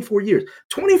for 24 years.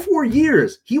 24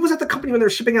 years! He was at the company when they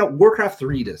were shipping out Warcraft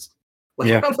 3 discs.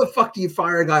 How the fuck do you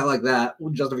fire a guy like that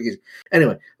with justification?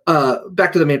 Anyway,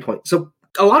 back to the main point. So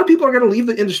a lot of people are going to leave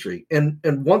the industry. And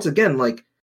once again,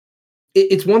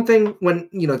 it's one thing when,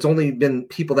 it's only been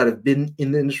people that have been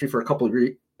in the industry for a couple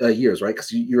of years, right?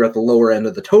 Because you're at the lower end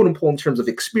of the totem pole in terms of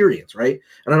experience, right?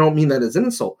 And I don't mean that as an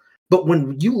insult. But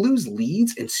when you lose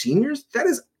leads and seniors, that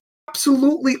is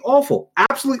absolutely awful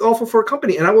for a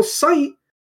company. And I will cite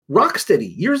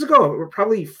Rocksteady years ago,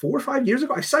 probably 4 or 5 years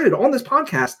ago. I cited on this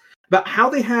podcast about how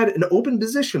they had an open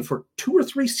position for 2 or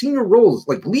 3 senior roles,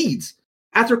 leads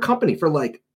at their company for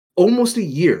almost a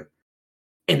year.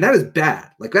 And that is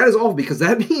bad. That is awful because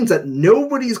that means that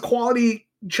nobody's quality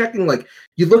checking.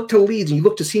 You look to leads and you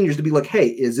look to seniors to be hey,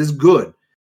 is this good?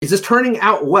 Is this turning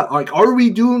out well? Are we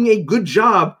doing a good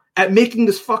job at making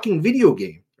this fucking video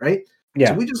game, right? Yeah.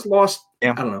 So we just lost,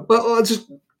 I don't know. Well, let's just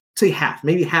say half,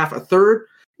 maybe half, a third.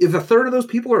 If a third of those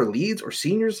people are leads or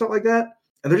seniors, something like that,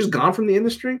 and they're just gone from the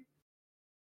industry,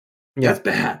 that's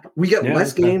bad. We get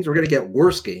less games. We're going to get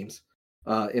worse games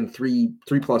in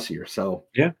 3+ years. So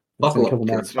buckle up.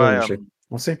 That's why,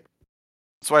 we'll see.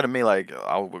 That's why to me,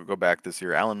 I'll go back this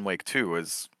year. Alan Wake 2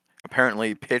 was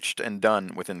apparently pitched and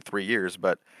done within 3 years,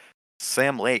 but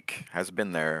Sam Lake has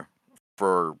been there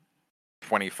for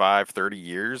 25, 30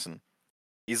 years, and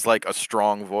he's a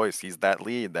strong voice. He's that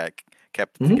lead that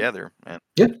kept it together. And,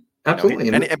 absolutely.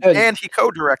 And he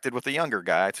co-directed with a younger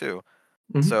guy, too.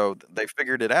 Mm-hmm. So they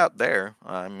figured it out there.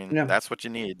 I mean, that's what you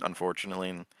need, unfortunately.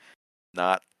 And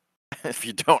not, if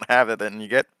you don't have it, then you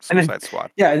get Suicide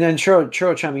Squad. Yeah, and then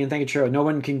Churro chiming in. Thank you, Churro. No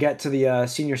one can get to the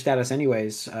senior status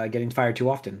anyways, getting fired too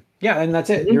often. Yeah, and that's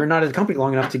it. You're not at the company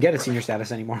long enough to get a senior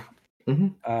status anymore.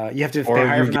 Mm-hmm. You have to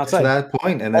hire from outside. To that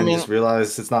point, and then just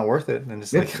realize it's not worth it, and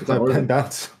just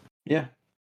bounce. Yeah,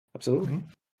 absolutely.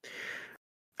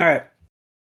 All right,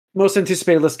 most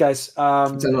anticipated list, guys.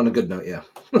 Let's end on a good note.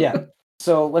 Yeah.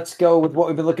 So let's go with what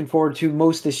we've been looking forward to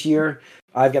most this year.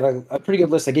 I've got a pretty good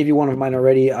list. I gave you one of mine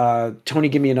already. Tony,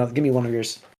 give me one of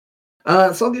yours.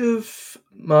 So I'll give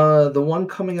the one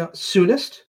coming out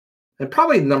soonest, and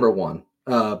probably number one.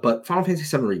 But Final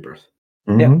Fantasy VII Rebirth.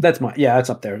 Yeah, that's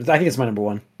up there. I think it's my number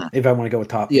one if I want to go with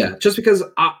top. Yeah, just because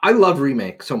I love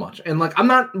Remake so much, and like I'm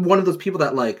not one of those people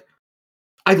that like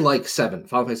I like 7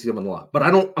 Final Fantasy 7 a lot, but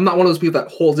I'm not one of those people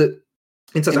that holds it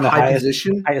in such a high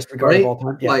position, highest regard of all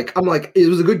time. Yeah. Like I'm like it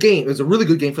was a good game. It was a really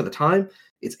good game for the time.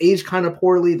 It's aged kind of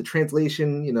poorly. The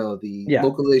translation, the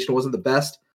localization wasn't the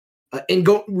best. And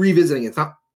go revisiting it's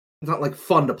not like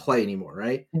fun to play anymore,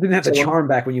 right? You didn't have the charm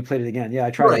back when you played it again. Yeah,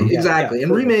 I tried. Right, it. Exactly. Yeah,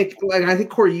 and Remake, like I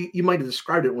think Corey, you might have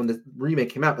described it when the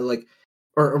Remake came out, but like,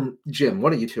 or Jim,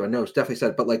 one of you two, I know, definitely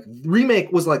said, but like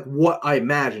Remake was like what I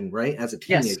imagined, right, as a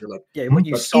teenager, like what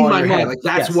you saw in my mind, like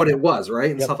that's what it was, right,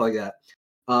 and stuff like that.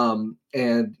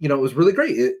 And it was really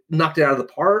great. It knocked it out of the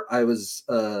park. I was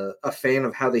a fan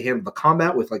of how they handled the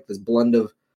combat with like this blend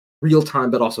of real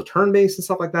time, but also turn based and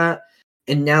stuff like that.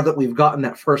 And now that we've gotten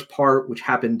that first part, which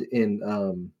happened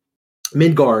in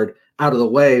Midgard, out of the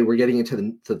way, we're getting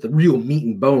into the real meat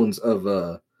and bones of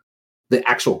the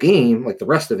actual game, like the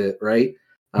rest of it, right?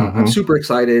 I'm super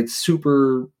excited,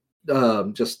 super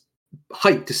just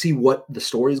hyped to see what the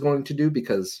story is going to do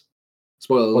because,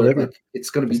 spoiler alert, like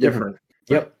it's going to be different.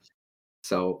 Yep. Right?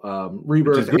 So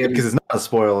Rebirth, because it's not a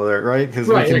spoiler alert, right? Because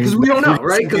we don't know,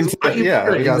 right? Because we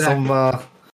got some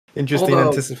interesting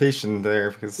anticipation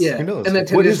there because who knows and then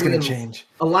what is going to change.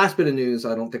 A last bit of news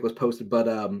I don't think was posted, but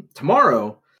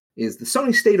tomorrow is the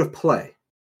Sony State of Play.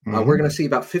 We're going to see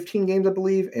about 15 games, I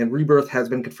believe, and Rebirth has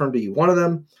been confirmed to be one of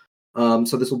them.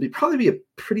 So this will probably be a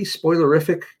pretty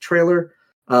spoilerific trailer.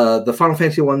 The Final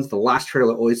Fantasy ones, the last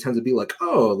trailer always tends to be like,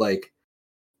 oh, like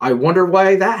I wonder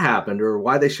why that happened or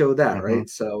why they showed that, right?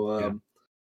 So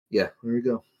there we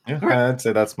go. Yeah, right. I'd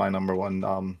say that's my number one.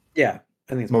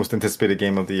 I think it's most anticipated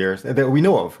game of the year that we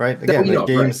know of, right? Again, the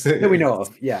games that we know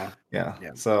of. Yeah.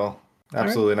 So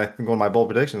absolutely, and I think one of my bold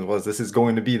predictions was this is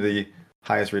going to be the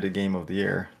highest rated game of the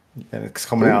year, and it's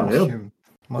coming out. And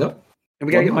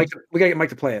we gotta get Mike. We gotta get Mike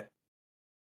to play it.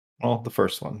 Well, the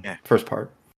first one, first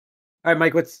part. All right,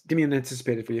 Mike. Give me an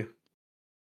anticipated for you.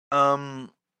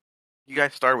 You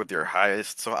guys started with your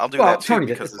highest, so I'll do that too.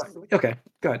 Because okay,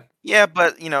 go ahead. Yeah,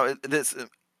 but this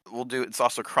we'll do. It's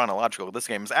also chronological. This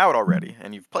game is out already,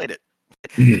 and you've played it.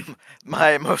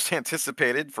 My most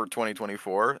anticipated for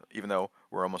 2024, even though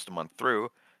we're almost a month through,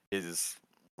 is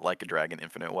Like a Dragon: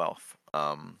 Infinite Wealth.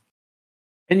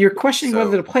 And you're questioning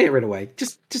whether to play it right away.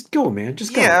 Just go, man.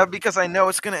 Just go. Yeah, because I know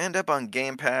it's going to end up on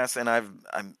Game Pass, and I've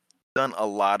done a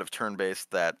lot of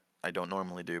turn-based that I don't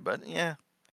normally do. But yeah,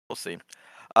 we'll see.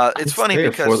 It's funny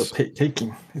because for the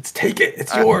taking.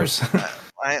 It's yours.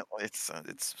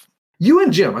 It's you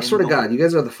and Jim. I swear to God, you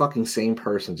guys are the fucking same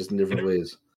person, just in different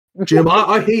ways. Jim,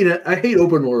 I hate it. I hate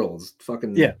open worlds.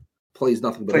 Fucking plays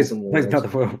nothing but open worlds. Plays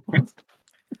nothing but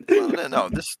Well, no,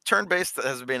 this turn-based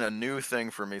has been a new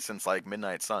thing for me since like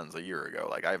Midnight Suns a year ago.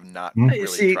 Like I've not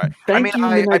really tried.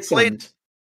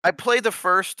 I played the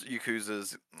first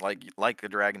Yakuza's like the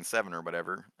Dragon 7 or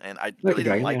whatever, and I really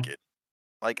didn't like it.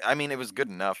 Like it was good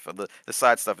enough. The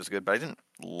side stuff is good, but I didn't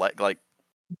like.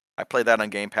 I played that on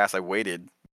Game Pass. I waited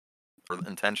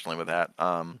intentionally with that.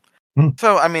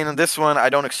 So this one I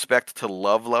don't expect to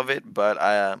love it, but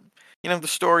the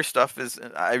story stuff is.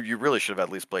 You really should have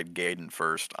at least played Gaiden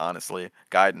first. Honestly,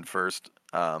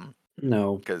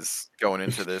 No, because going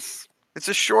into this, it's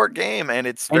a short game and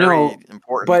it's very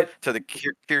important to the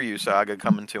Kiryu saga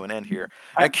coming to an end here.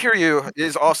 And Kiryu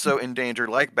is also endangered,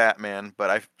 like Batman, but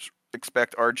I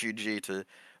expect RGG to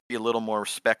be a little more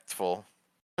respectful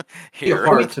here.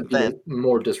 To be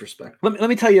more disrespectful. Let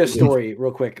me tell you a story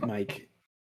real quick, Mike.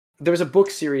 There was a book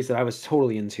series that I was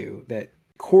totally into that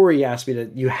Corey asked me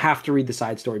you have to read the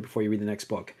side story before you read the next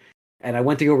book. And I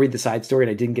went to go read the side story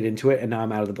and I didn't get into it, and now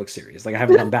I'm out of the book series. Like I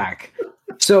haven't gone back.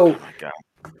 So oh my God.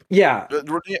 Yeah.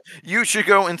 You should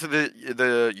go into the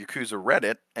Yakuza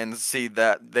Reddit and see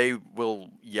that they will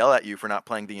yell at you for not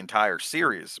playing the entire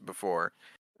series before.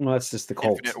 Well, that's just the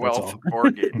cult. Infinite Wealth or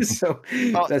games. So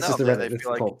that's just the Reddit. It's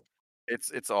the cult.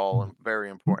 It's all very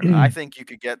important. I think you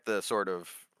could get the sort of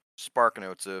spark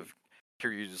notes of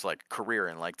Kiryu's like career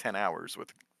in like 10 hours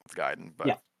with Gaiden,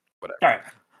 but whatever. All right.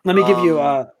 Let me give you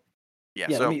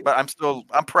but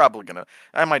I'm probably gonna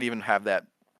I might even have that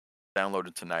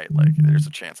downloaded tonight. Like there's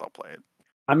a chance I'll play it.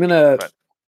 But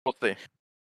we'll see.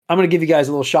 I'm gonna give you guys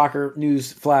a little shocker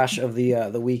news flash of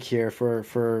the week here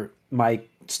for my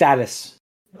status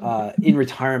in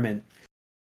retirement.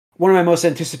 One of my most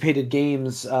anticipated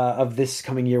games of this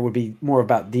coming year would be more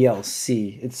about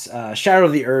DLC. It's Shadow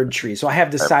of the Erd Tree. So I have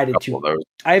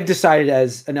decided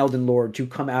as an Elden Lord to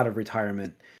come out of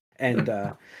retirement and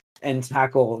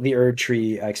tackle the Erd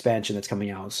Tree expansion that's coming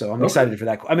out. So I'm excited for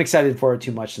that. I'm excited for it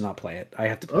too much to not play it. I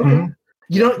have to play it.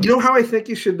 You know how I think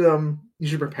you should you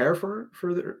should prepare for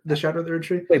the Shadow of the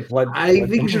Erdtree. Blood. I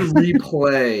think you should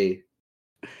replay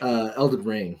Elden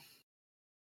Ring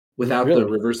without the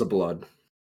Rivers of Blood.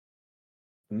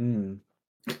 Mm.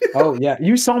 Oh yeah,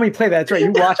 you saw me play that. That's right.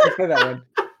 You watched me play that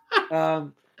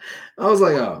one. I was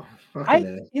like, oh,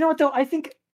 you know what though? I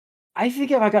think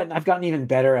I've gotten even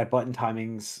better at button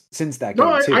timings since that game.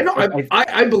 No, too. I know.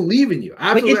 I believe in you.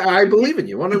 Absolutely, I believe in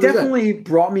you. 100%. It definitely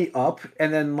brought me up,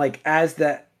 and then like as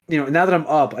that, now that I'm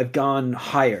up, I've gone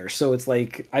higher. So it's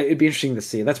like it'd be interesting to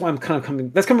see. That's why I'm kind of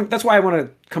coming. That's why I want to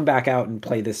come back out and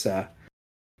play this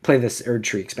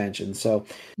Erdtree expansion. So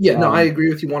yeah, no, I agree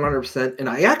with you 100%, and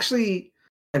I actually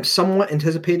am somewhat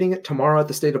anticipating it tomorrow at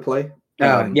the State of Play.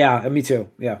 Yeah, me too.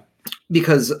 Yeah,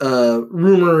 because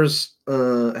rumors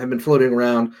have been floating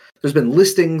around. There's been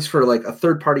listings for like a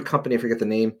third-party company, I forget the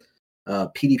name,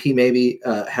 PDP maybe,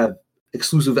 have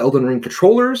exclusive Elden Ring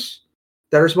controllers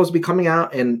that are supposed to be coming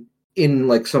out, and in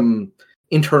like some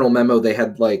internal memo they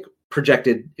had like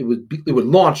projected it would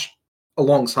launch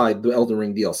alongside the Elden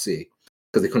Ring DLC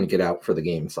because they couldn't get out for the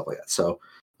game and stuff like that. So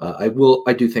I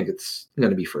do think it's going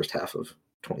to be first half of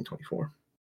 2024.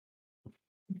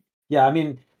 Yeah, I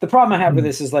mean, the problem I have with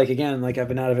this is like, again, like I've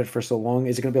been out of it for so long.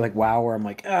 Is it going to be like WoW, where I'm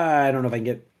like, I don't know if I can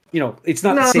get, it's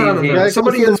not the same game. No.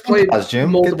 Somebody has played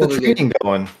multiple get the training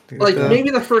going. Like maybe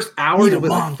the first hour it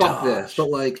was like, fuck this, but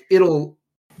like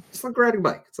it's like riding a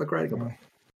bike. It's like riding a bike.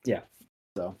 Yeah.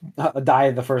 So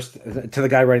die to the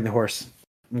guy riding the horse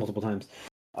multiple times.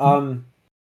 All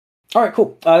right,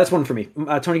 cool. That's one for me.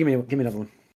 Tony, give me another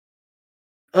one.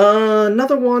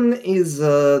 Another one is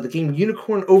the game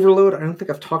Unicorn Overload. I don't think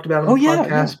I've talked about it on the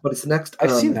podcast, but it's the next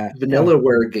I've seen that.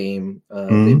 Vanillaware game.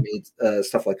 They made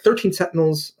stuff like 13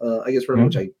 Sentinels, I guess,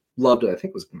 which I loved. I think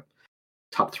it was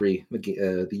top 3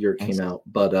 the year it came out.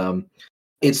 But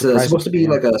it's supposed to be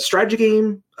like a strategy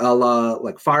game, a la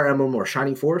like Fire Emblem or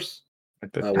Shining Force,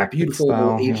 with beautiful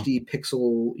HD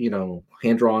pixel,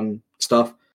 hand-drawn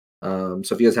stuff. So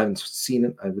if you guys haven't seen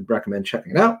it, I would recommend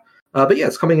checking it out. But yeah,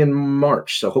 it's coming in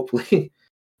March, so hopefully,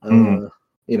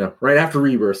 right after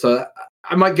Rebirth. So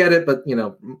I might get it, but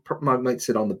might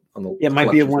sit on the. Yeah, it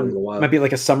might be might be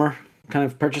like a summer kind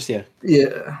of purchase. Yeah.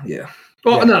 Yeah.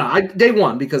 Well, no, day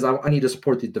one because I need to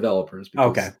support the developers.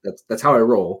 Because that's how I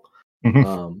roll.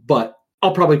 Mm-hmm. But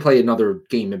I'll probably play another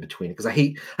game in between because I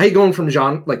hate going from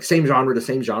same genre to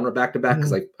same genre back to back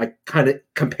because I kind of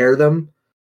compare them,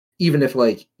 even if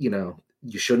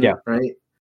you shouldn't, right?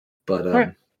 But all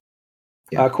right.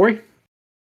 Corey?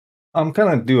 I'm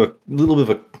kind of do a little bit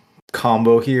of a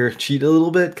combo here, cheat a little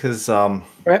bit because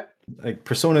like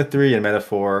Persona 3 and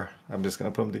Metaphor, I'm just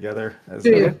gonna put them together as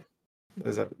a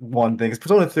one thing. Because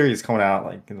Persona 3 is coming out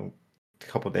like in a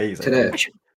couple of days. Today.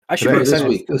 I should be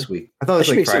excited this week. I thought it was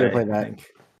like Friday. To play that.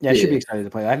 I should be excited to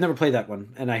play that. I've never played that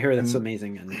one, and I hear that's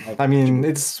amazing. And I mean,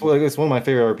 it's one of my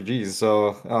favorite RPGs.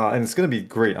 So and it's gonna be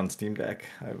great on Steam Deck,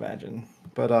 I imagine.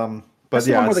 But that's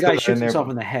the one where the guy shoots himself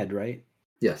in the head, right?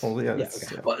 Yes. Well, okay.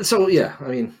 Well, so I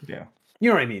mean, you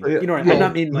know what I mean. You know what I mean. I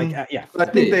not mean like I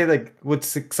think they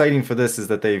what's exciting for this is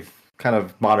that they've kind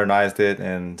of modernized it,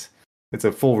 and it's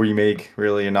a full remake,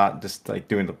 really, and not just like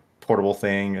doing the portable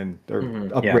thing or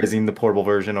up-resing the portable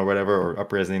version or whatever, or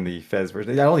up-resing the Fez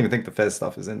version. I don't even think the Fez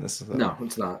stuff is in this. So. No,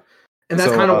 it's not. And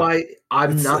that's kind of why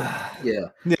I'm not.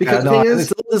 Because the thing is,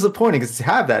 it's a little disappointing because you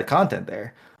have that content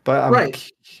there, but I'm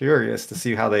curious to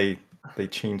see how they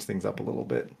change things up a little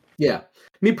bit. Yeah.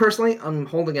 Me personally, I'm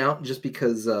holding out just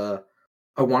because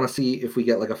I want to see if we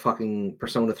get like a fucking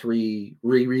Persona 3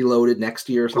 reloaded next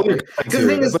year or something. Because the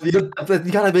thing is, but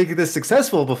you gotta make this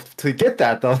successful to get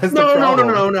that though. That's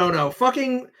no.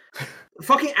 Fucking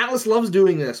Atlas loves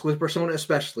doing this with Persona,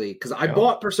 especially because I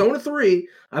bought Persona 3.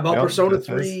 I bought Persona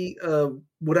 3,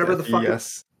 whatever the fuck.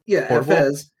 FS.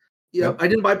 Yeah, I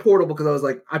didn't buy Portable because I was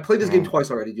like, I played this game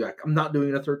twice already, Jack. I'm not doing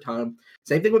it a third time.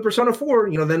 Same thing with Persona 4.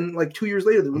 Then like 2 years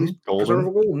later, they released Persona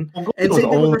 4 Golden. And same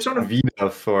thing with Persona Vita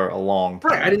for a long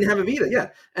time. Right, I didn't have a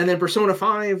Vita, and then Persona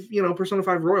 5, Persona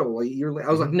 5 Royal. Like a year later,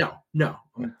 I was like, no,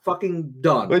 I'm fucking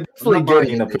done. We're definitely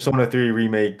getting a Persona 3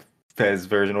 remake Fez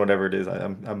version, whatever it is.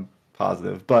 I'm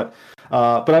positive, but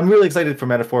I'm really excited for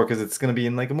Metaphor because it's going to be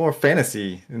in like a more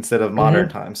fantasy instead of modern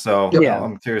times. So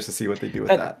I'm curious to see what they do with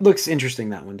that. Looks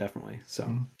interesting, that one definitely.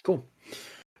 So cool.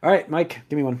 All right, Mike,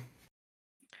 give me one.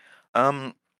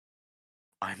 I'm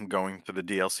going for the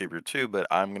DLC route too, but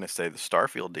I'm going to say the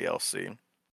Starfield DLC.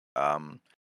 Are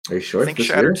you sure? I think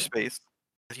Shattered Space.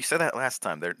 You said that last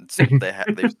time. They've said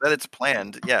it's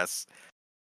planned. Yes,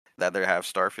 that they have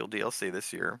Starfield DLC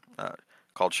this year.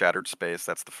 Called Shattered Space.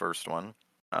 That's the first one.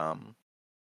 I'm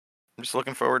just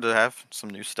looking forward to have some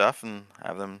new stuff and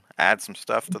have them add some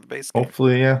stuff to the base game.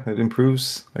 Hopefully, it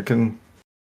improves. I can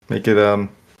make it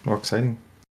more exciting.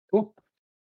 Cool.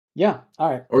 Yeah.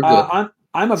 All right. Or good.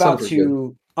 I'm about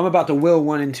to will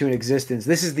one into an existence.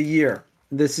 This is the year.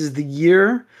 This is the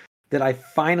year that I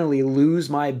finally lose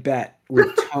my bet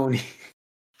with Tony.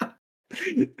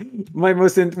 One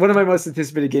of my most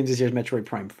anticipated games this year is Metroid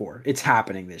Prime 4. It's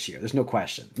happening this year. There's no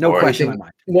question. No question in my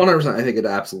mind. 100%. I think it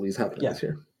absolutely is happening this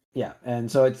year. Yeah, and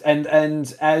so it's and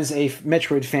as a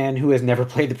Metroid fan who has never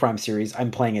played the Prime series, I'm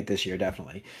playing it this year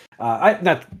definitely. I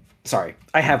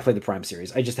have played the Prime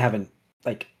series. I just haven't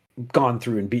gone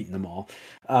through and beaten them all.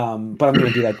 But I'm going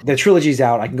to do that. The trilogy's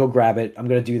out. I can go grab it. I'm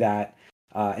going to do that.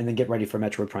 And then get ready for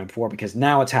Metroid Prime 4 because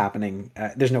now it's happening.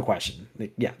 There's no question.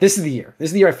 This is the year.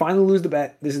 This is the year I finally lose the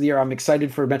bet. This is the year I'm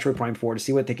excited for Metroid Prime 4 to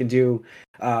see what they can do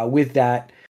with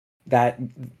that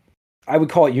I would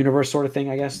call it universe sort of thing,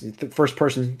 I guess, first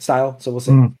person style. So we'll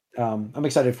see. I'm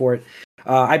excited for it.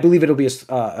 I believe it'll be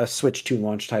a Switch 2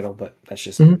 launch title, but that's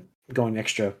just going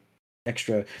extra. To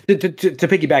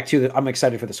piggyback too, I'm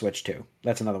excited for the Switch 2.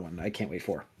 That's another one I can't wait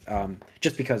for.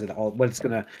 Just because of what it's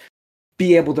going to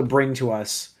be able to bring to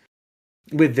us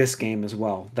with this game as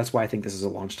well. That's why I think this is a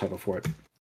launch title for it.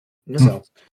 So,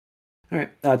 all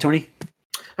right, Tony.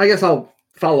 I guess I'll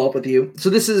follow up with you. So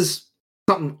this is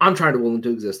something I'm trying to will into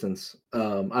existence. I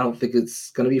don't think it's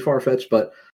going to be far-fetched,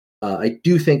 but I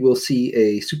do think we'll see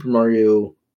a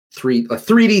 3D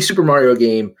Super Mario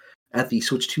game at the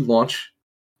Switch 2 launch.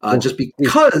 Just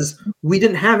because we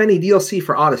didn't have any DLC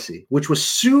for Odyssey, which was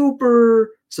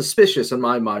super suspicious in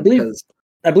my mind.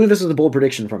 I believe this is a bold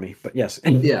prediction from me, but yes.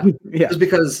 Yeah. Just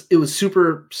because it was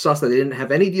super sus that they didn't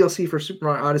have any DLC for Super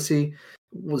Mario Odyssey.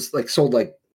 It was sold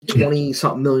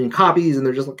 20-something million copies, and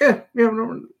they're just we're good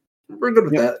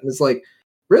with that. And it's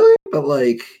really? But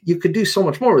you could do so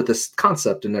much more with this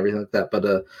concept and everything like that. But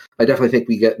I definitely think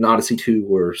we get an Odyssey 2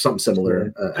 or something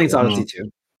similar. I think it's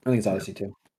Odyssey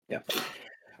 2. Yeah.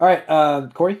 All right,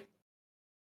 Corey?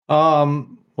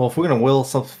 Well, if we're gonna will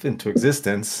something into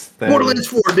existence, then Borderlands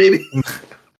 4, baby.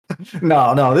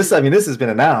 No. This has been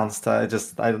announced. I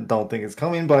don't think it's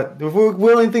coming. But if we're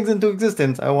willing things into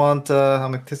existence,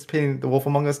 I'm anticipating The Wolf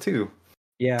Among Us 2.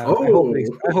 Yeah. Oh.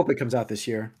 I hope it comes out this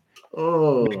year.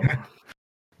 Oh.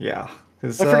 Yeah.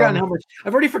 I've forgotten how much.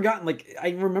 I've already forgotten. I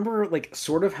remember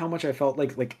sort of how much I felt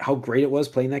like how great it was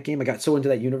playing that game. I got so into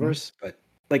that universe, but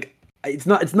it's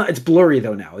not. It's blurry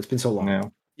though now. It's been so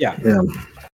long. Yeah.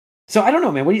 So I don't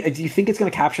know, man. Do you think it's going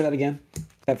to capture that again?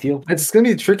 That feel? It's going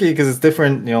to be tricky because it's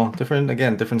different.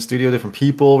 Different studio, different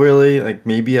people. Really,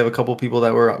 maybe you have a couple people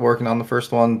that were working on the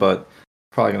first one, but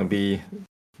probably going to be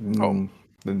the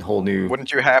whole new.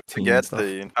 Wouldn't you have to get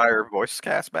the entire voice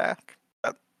cast back?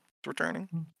 That's returning.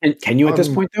 And can you at this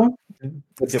point though?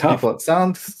 It's tough. People that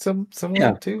sound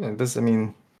similar too.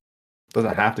 Doesn't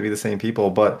have to be the same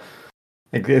people, but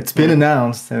it's been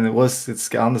announced and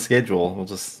it's on the schedule.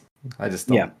 I just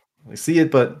don't see it,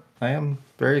 but I am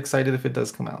very excited if it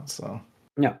does come out. So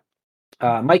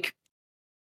Mike.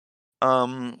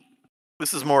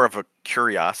 This is more of a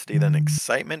curiosity than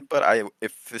excitement, but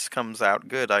if this comes out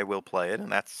good, I will play it,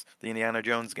 and that's the Indiana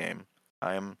Jones game.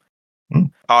 I am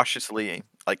cautiously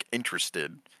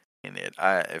interested in it.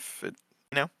 I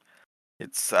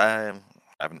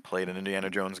haven't played an Indiana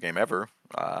Jones game ever,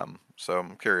 so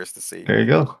I'm curious to see. There you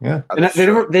go. Yeah,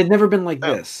 they've never been like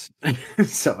this,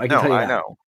 so I can tell you that.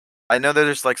 I know that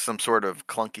there's some sort of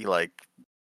clunky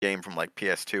game from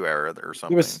PS2 era or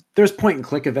something. There's point and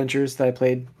click adventures that I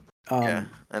played. And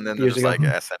then there's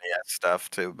SNES stuff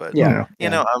too. But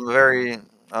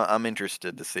I'm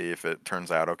interested to see if it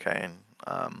turns out okay.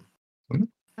 And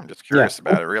I'm just curious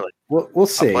about it, really. We'll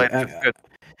see. For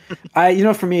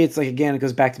me, it's again, it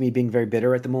goes back to me being very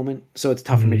bitter at the moment, so it's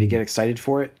tough for me to get excited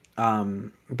for it.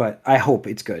 But I hope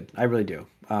it's good. I really do.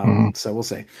 So we'll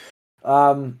see.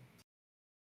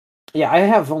 I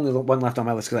have only one left on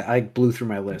my list because I blew through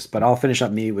my list, but I'll finish up.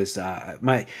 Me was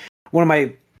my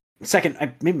second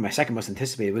most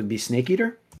anticipated would be Snake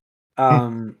Eater.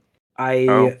 That's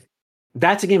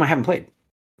a game I haven't played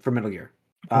for Metal Gear,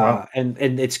 and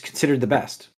it's considered the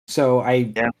best. So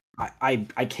I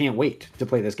can't wait to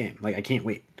play this game. I can't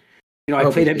wait.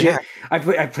 I played MGS. I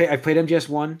played MGS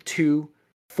 1, 2,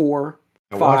 4.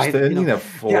 I watched the ending of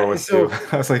 4 with you.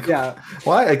 I was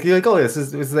why? This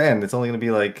is the end. It's only going to be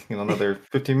another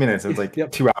 15 minutes. And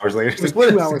it's 2 hours later. It's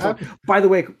 2 hours. By the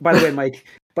way, Mike.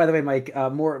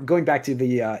 More going back to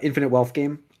the Infinite Wealth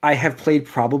game. I have played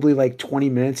probably 20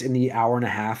 minutes in the hour and a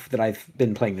half that I've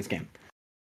been playing this game.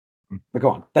 But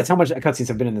go on. That's how much cutscenes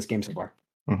have been in this game so far.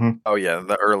 Mm-hmm. Oh yeah,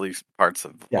 the early parts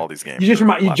of all these games. You just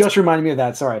reminded me of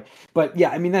that. Sorry, but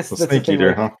that's Snake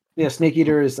Eater, huh? Yeah, Snake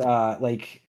Eater is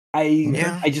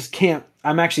I just can't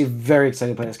I'm actually very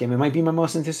excited to play this game. It might be my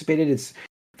most anticipated. It's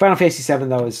Final Fantasy VII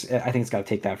though. I think it's got to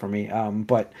take that from me.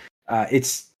 But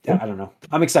it's I don't know.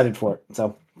 I'm excited for it.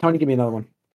 So Tony, give me another one.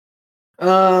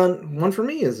 One for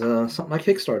me is something I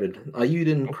kickstarted.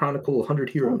 Ayuden Chronicle 100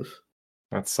 Heroes.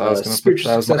 That's I was gonna put,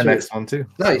 that was my next one too.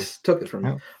 Nice, took it from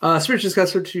me. Spiritual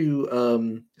successor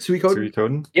to Suikoden.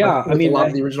 Suikoden. Yeah, I mean a lot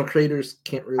of the original creators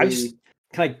can't really.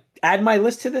 Can I add my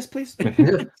list to this, please?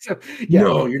 So,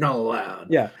 no, you're not allowed.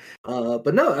 Yeah,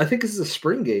 but no, I think this is a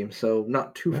spring game, so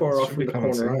not too far off from the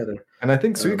corner either. And I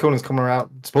think Suikoden is coming out,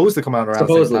 supposed to come out around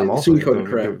supposedly, the same time also. Suikoden,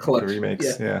 correct. The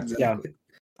remakes, yeah. Exactly.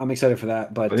 I'm excited for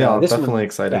that. But yeah, I'm this definitely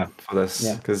excited for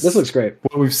this because this looks great.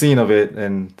 What we've seen of it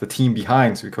and the team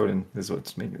behind Suikoden is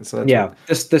what's making it. So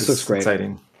that's this looks great.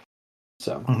 Exciting.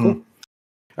 So cool.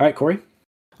 All right, Corey.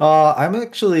 I'm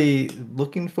actually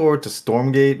looking forward to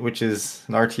Stormgate, which is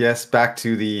an RTS back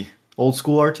to the old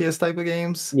school RTS type of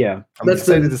games. Yeah, that's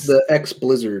the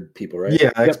ex-Blizzard people, right? Yeah,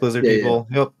 ex-Blizzard people.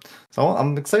 Yeah. Yep. So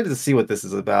I'm excited to see what this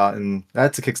is about, and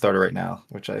that's a Kickstarter right now,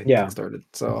 which I kickstarted.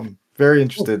 So I'm very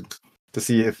interested to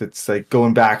see if it's like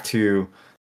going back to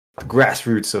the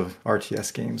grassroots of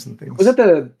RTS games and things. Was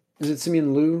that is it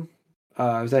Simeon Liu?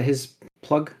 Was that his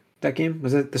plug? That game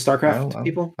was it the StarCraft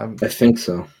people? I think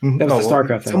so. That was the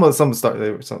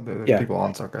StarCraft. Some people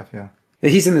on StarCraft. Yeah,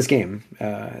 he's in this game,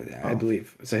 I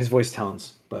believe. So his voice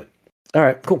talents. But all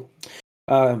right, cool.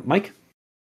 Mike,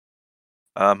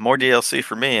 more DLC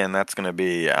for me, and that's going to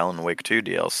be Alan Wake 2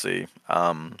 DLC.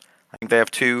 I think they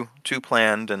have two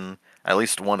planned, and at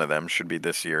least one of them should be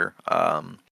this year.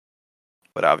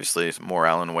 But obviously, more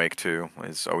Alan Wake 2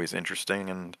 is always interesting,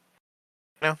 and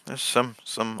there's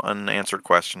some unanswered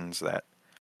questions that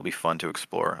will be fun to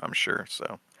explore, I'm sure.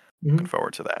 So, looking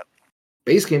forward to that.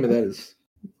 Base game of that is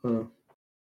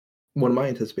one of my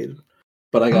anticipated,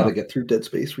 but I got to get through Dead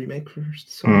Space remake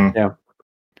first. So. Yeah.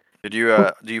 Did you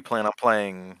do you plan on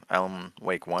playing Alan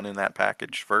Wake 1 in that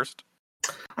package first?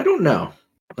 I don't know.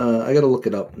 I got to look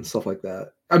it up and stuff like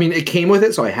that. I mean, it came with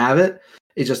it, so I have it.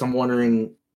 It's just I'm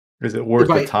wondering. Is it worth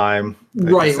the time?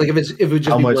 Right, like if it would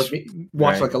just be worth me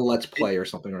watch like a Let's Play or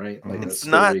something, right? Like it's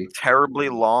not terribly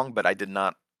long, but I did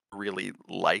not really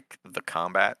like the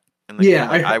combat in the game.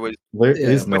 Like, there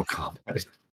is no combat.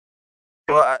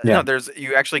 Well, no,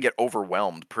 you actually get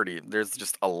overwhelmed. There's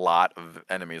just a lot of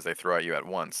enemies they throw at you at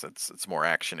once. It's more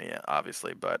actiony,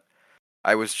 obviously, but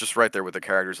I was just right there with the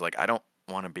characters. Like, I don't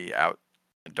want to be out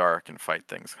dark and fight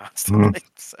things constantly.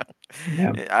 So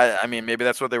I mean maybe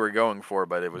that's what they were going for,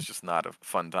 but it was just not a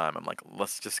fun time. I'm like,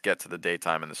 let's just get to the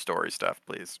daytime and the story stuff,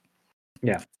 please.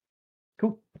 Yeah,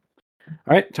 cool. All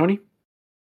right, Tony.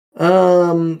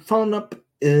 Following up,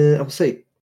 I'll say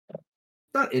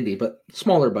not indie but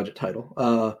smaller budget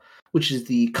title, which is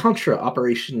the Contra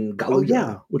Operation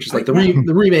Galuga, which is like the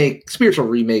remake, spiritual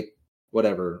remake,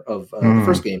 whatever of the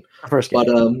first game. But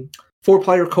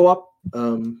 4-player co-op,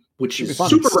 which is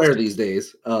super rare these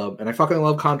days. And I fucking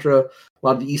love Contra. A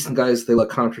lot of the Eastern guys, they love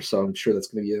Contra, so I'm sure that's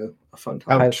going to be a fun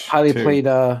time. Highly played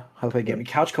game.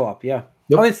 Couch co-op, yeah.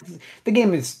 Yep. The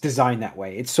game is designed that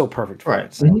way. It's so perfect for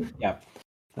it. So, yeah,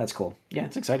 that's cool. Yeah,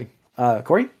 it's exciting.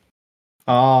 Corey?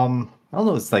 I don't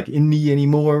know. It's like indie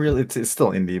anymore. Really, it's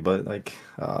still indie, but like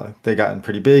they gotten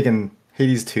pretty big. And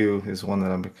Hades 2 is one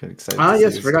that I'm excited.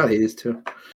 Yes, I forgot Hades 2.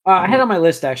 I had on my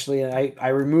list actually. I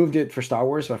removed it for Star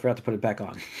Wars, so I forgot to put it back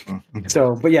on.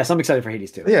 So, but yes, I'm excited for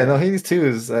Hades 2. Yeah, no, Hades 2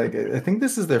 is like, I think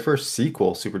this is their first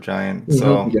sequel, Supergiant.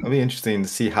 So it'll be interesting to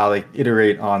see how they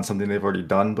iterate on something they've already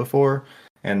done before,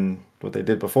 and what they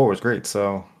did before was great.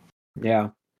 So yeah,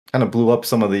 kind of blew up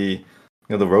some of the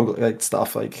the roguelike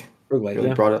stuff, like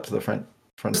really brought it up to the front.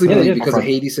 Because of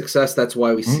Hades' success, that's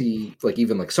why we see like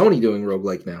even like Sony doing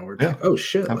roguelike now. We're like, oh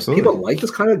shit, like, people like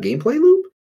this kind of gameplay loop.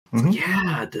 Like,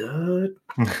 yeah, dude.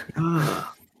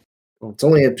 It's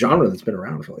only a genre that's been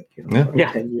around for like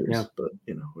 10 years, but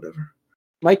whatever.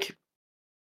 Mike?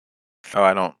 Oh,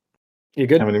 I don't. You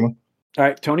good? Have any more? All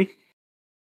right, Tony.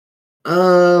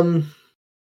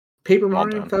 Paper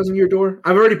Mario, Thousand Year Door.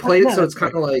 I've already played it, so it's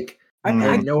kind of like I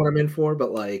know what I'm in for,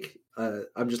 but like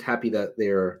I'm just happy that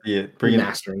they're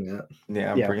remastering that.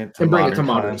 Bring it to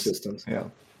modern systems. Yeah,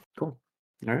 cool.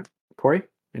 All right, Corey.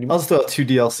 I'll still have 2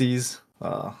 DLCs.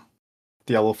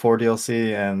 Diablo 4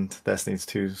 DLC and Destiny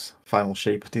 2's Final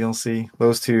Shape DLC.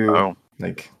 Those two,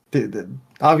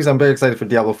 obviously I'm very excited for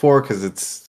Diablo 4 because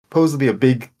it's supposed to be a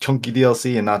big chunky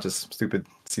DLC and not just stupid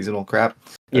seasonal crap.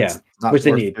 Not which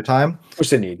they need. Your time. Which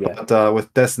they need, yeah. But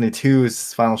with Destiny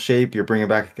 2's Final Shape, you're bringing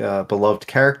back a beloved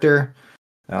character,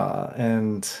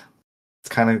 and it's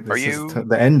kind of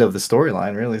the end of the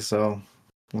storyline, really. So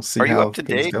we'll see. Are you how up to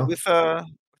date go.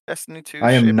 with Destiny 2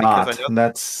 I am shit? not.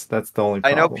 Because That's the only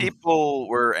I problem. know people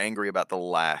were angry about the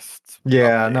last.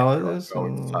 Yeah, update. no,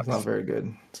 it's not very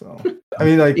good. So I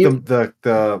mean, like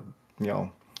the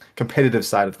competitive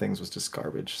side of things was just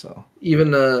garbage. So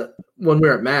even when we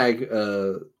were at Mag,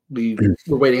 we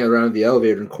were waiting around in the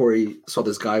elevator, and Corey saw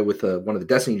this guy with one of the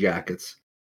Destiny jackets,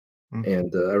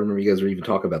 and I remember you guys were even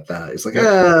talking about that. It's like,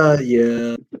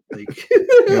 yeah, like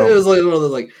it was like one of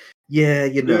those like, yeah,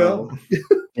 you know.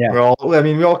 Yeah.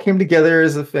 We all came together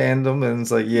as a fandom, and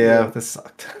it's like, this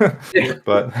sucked.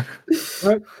 But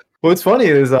what's funny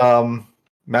is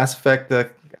Mass Effect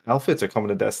outfits are coming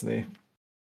to Destiny.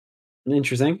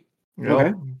 Interesting.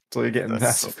 Okay. So you're getting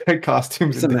Mass Effect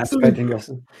costumes. Some Mass Effect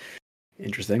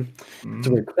interesting.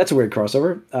 That's a weird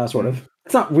crossover, sort of.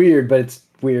 It's not weird, but it's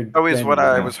weird. Always what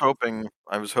I was hoping.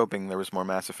 I was hoping there was more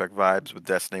Mass Effect vibes with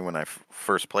Destiny when I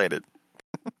first played it.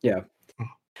 Yeah.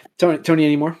 Tony,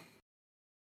 any more?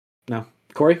 No.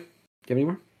 Corey, do you have any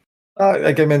more?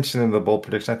 Like I mentioned in the bold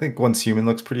prediction, I think Once Human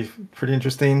looks pretty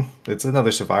interesting. It's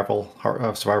another survival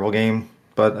game,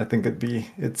 but I think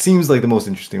it seems like the most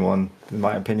interesting one in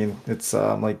my opinion. It's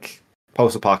like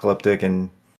post-apocalyptic, and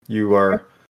you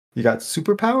got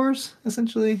superpowers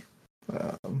essentially,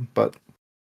 but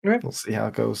we'll see how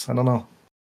it goes. I don't know.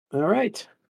 All right.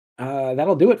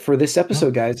 That'll do it for this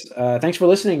episode, guys. Thanks for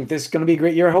listening. This is going to be a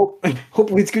great year.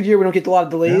 Hopefully it's a good year. We don't get a lot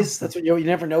of delays. That's what you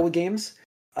never know with games.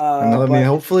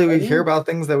 Hopefully we hear about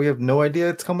things that we have no idea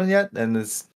it's coming yet, and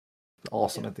it's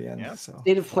awesome at the end. Yeah. So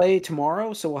State of Play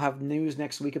tomorrow, so we'll have news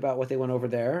next week about what they went over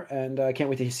there, and I can't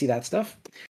wait to see that stuff.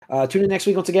 Tune in next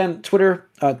week once again.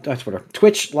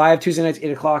 Twitch live Tuesday nights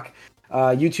 8:00.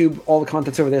 YouTube, all the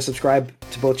content's over there. Subscribe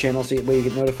to both channels so you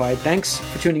get notified. Thanks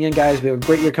for tuning in, guys. We have a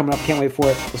great year coming up. Can't wait for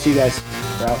it. We'll see you guys.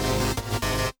 We're out.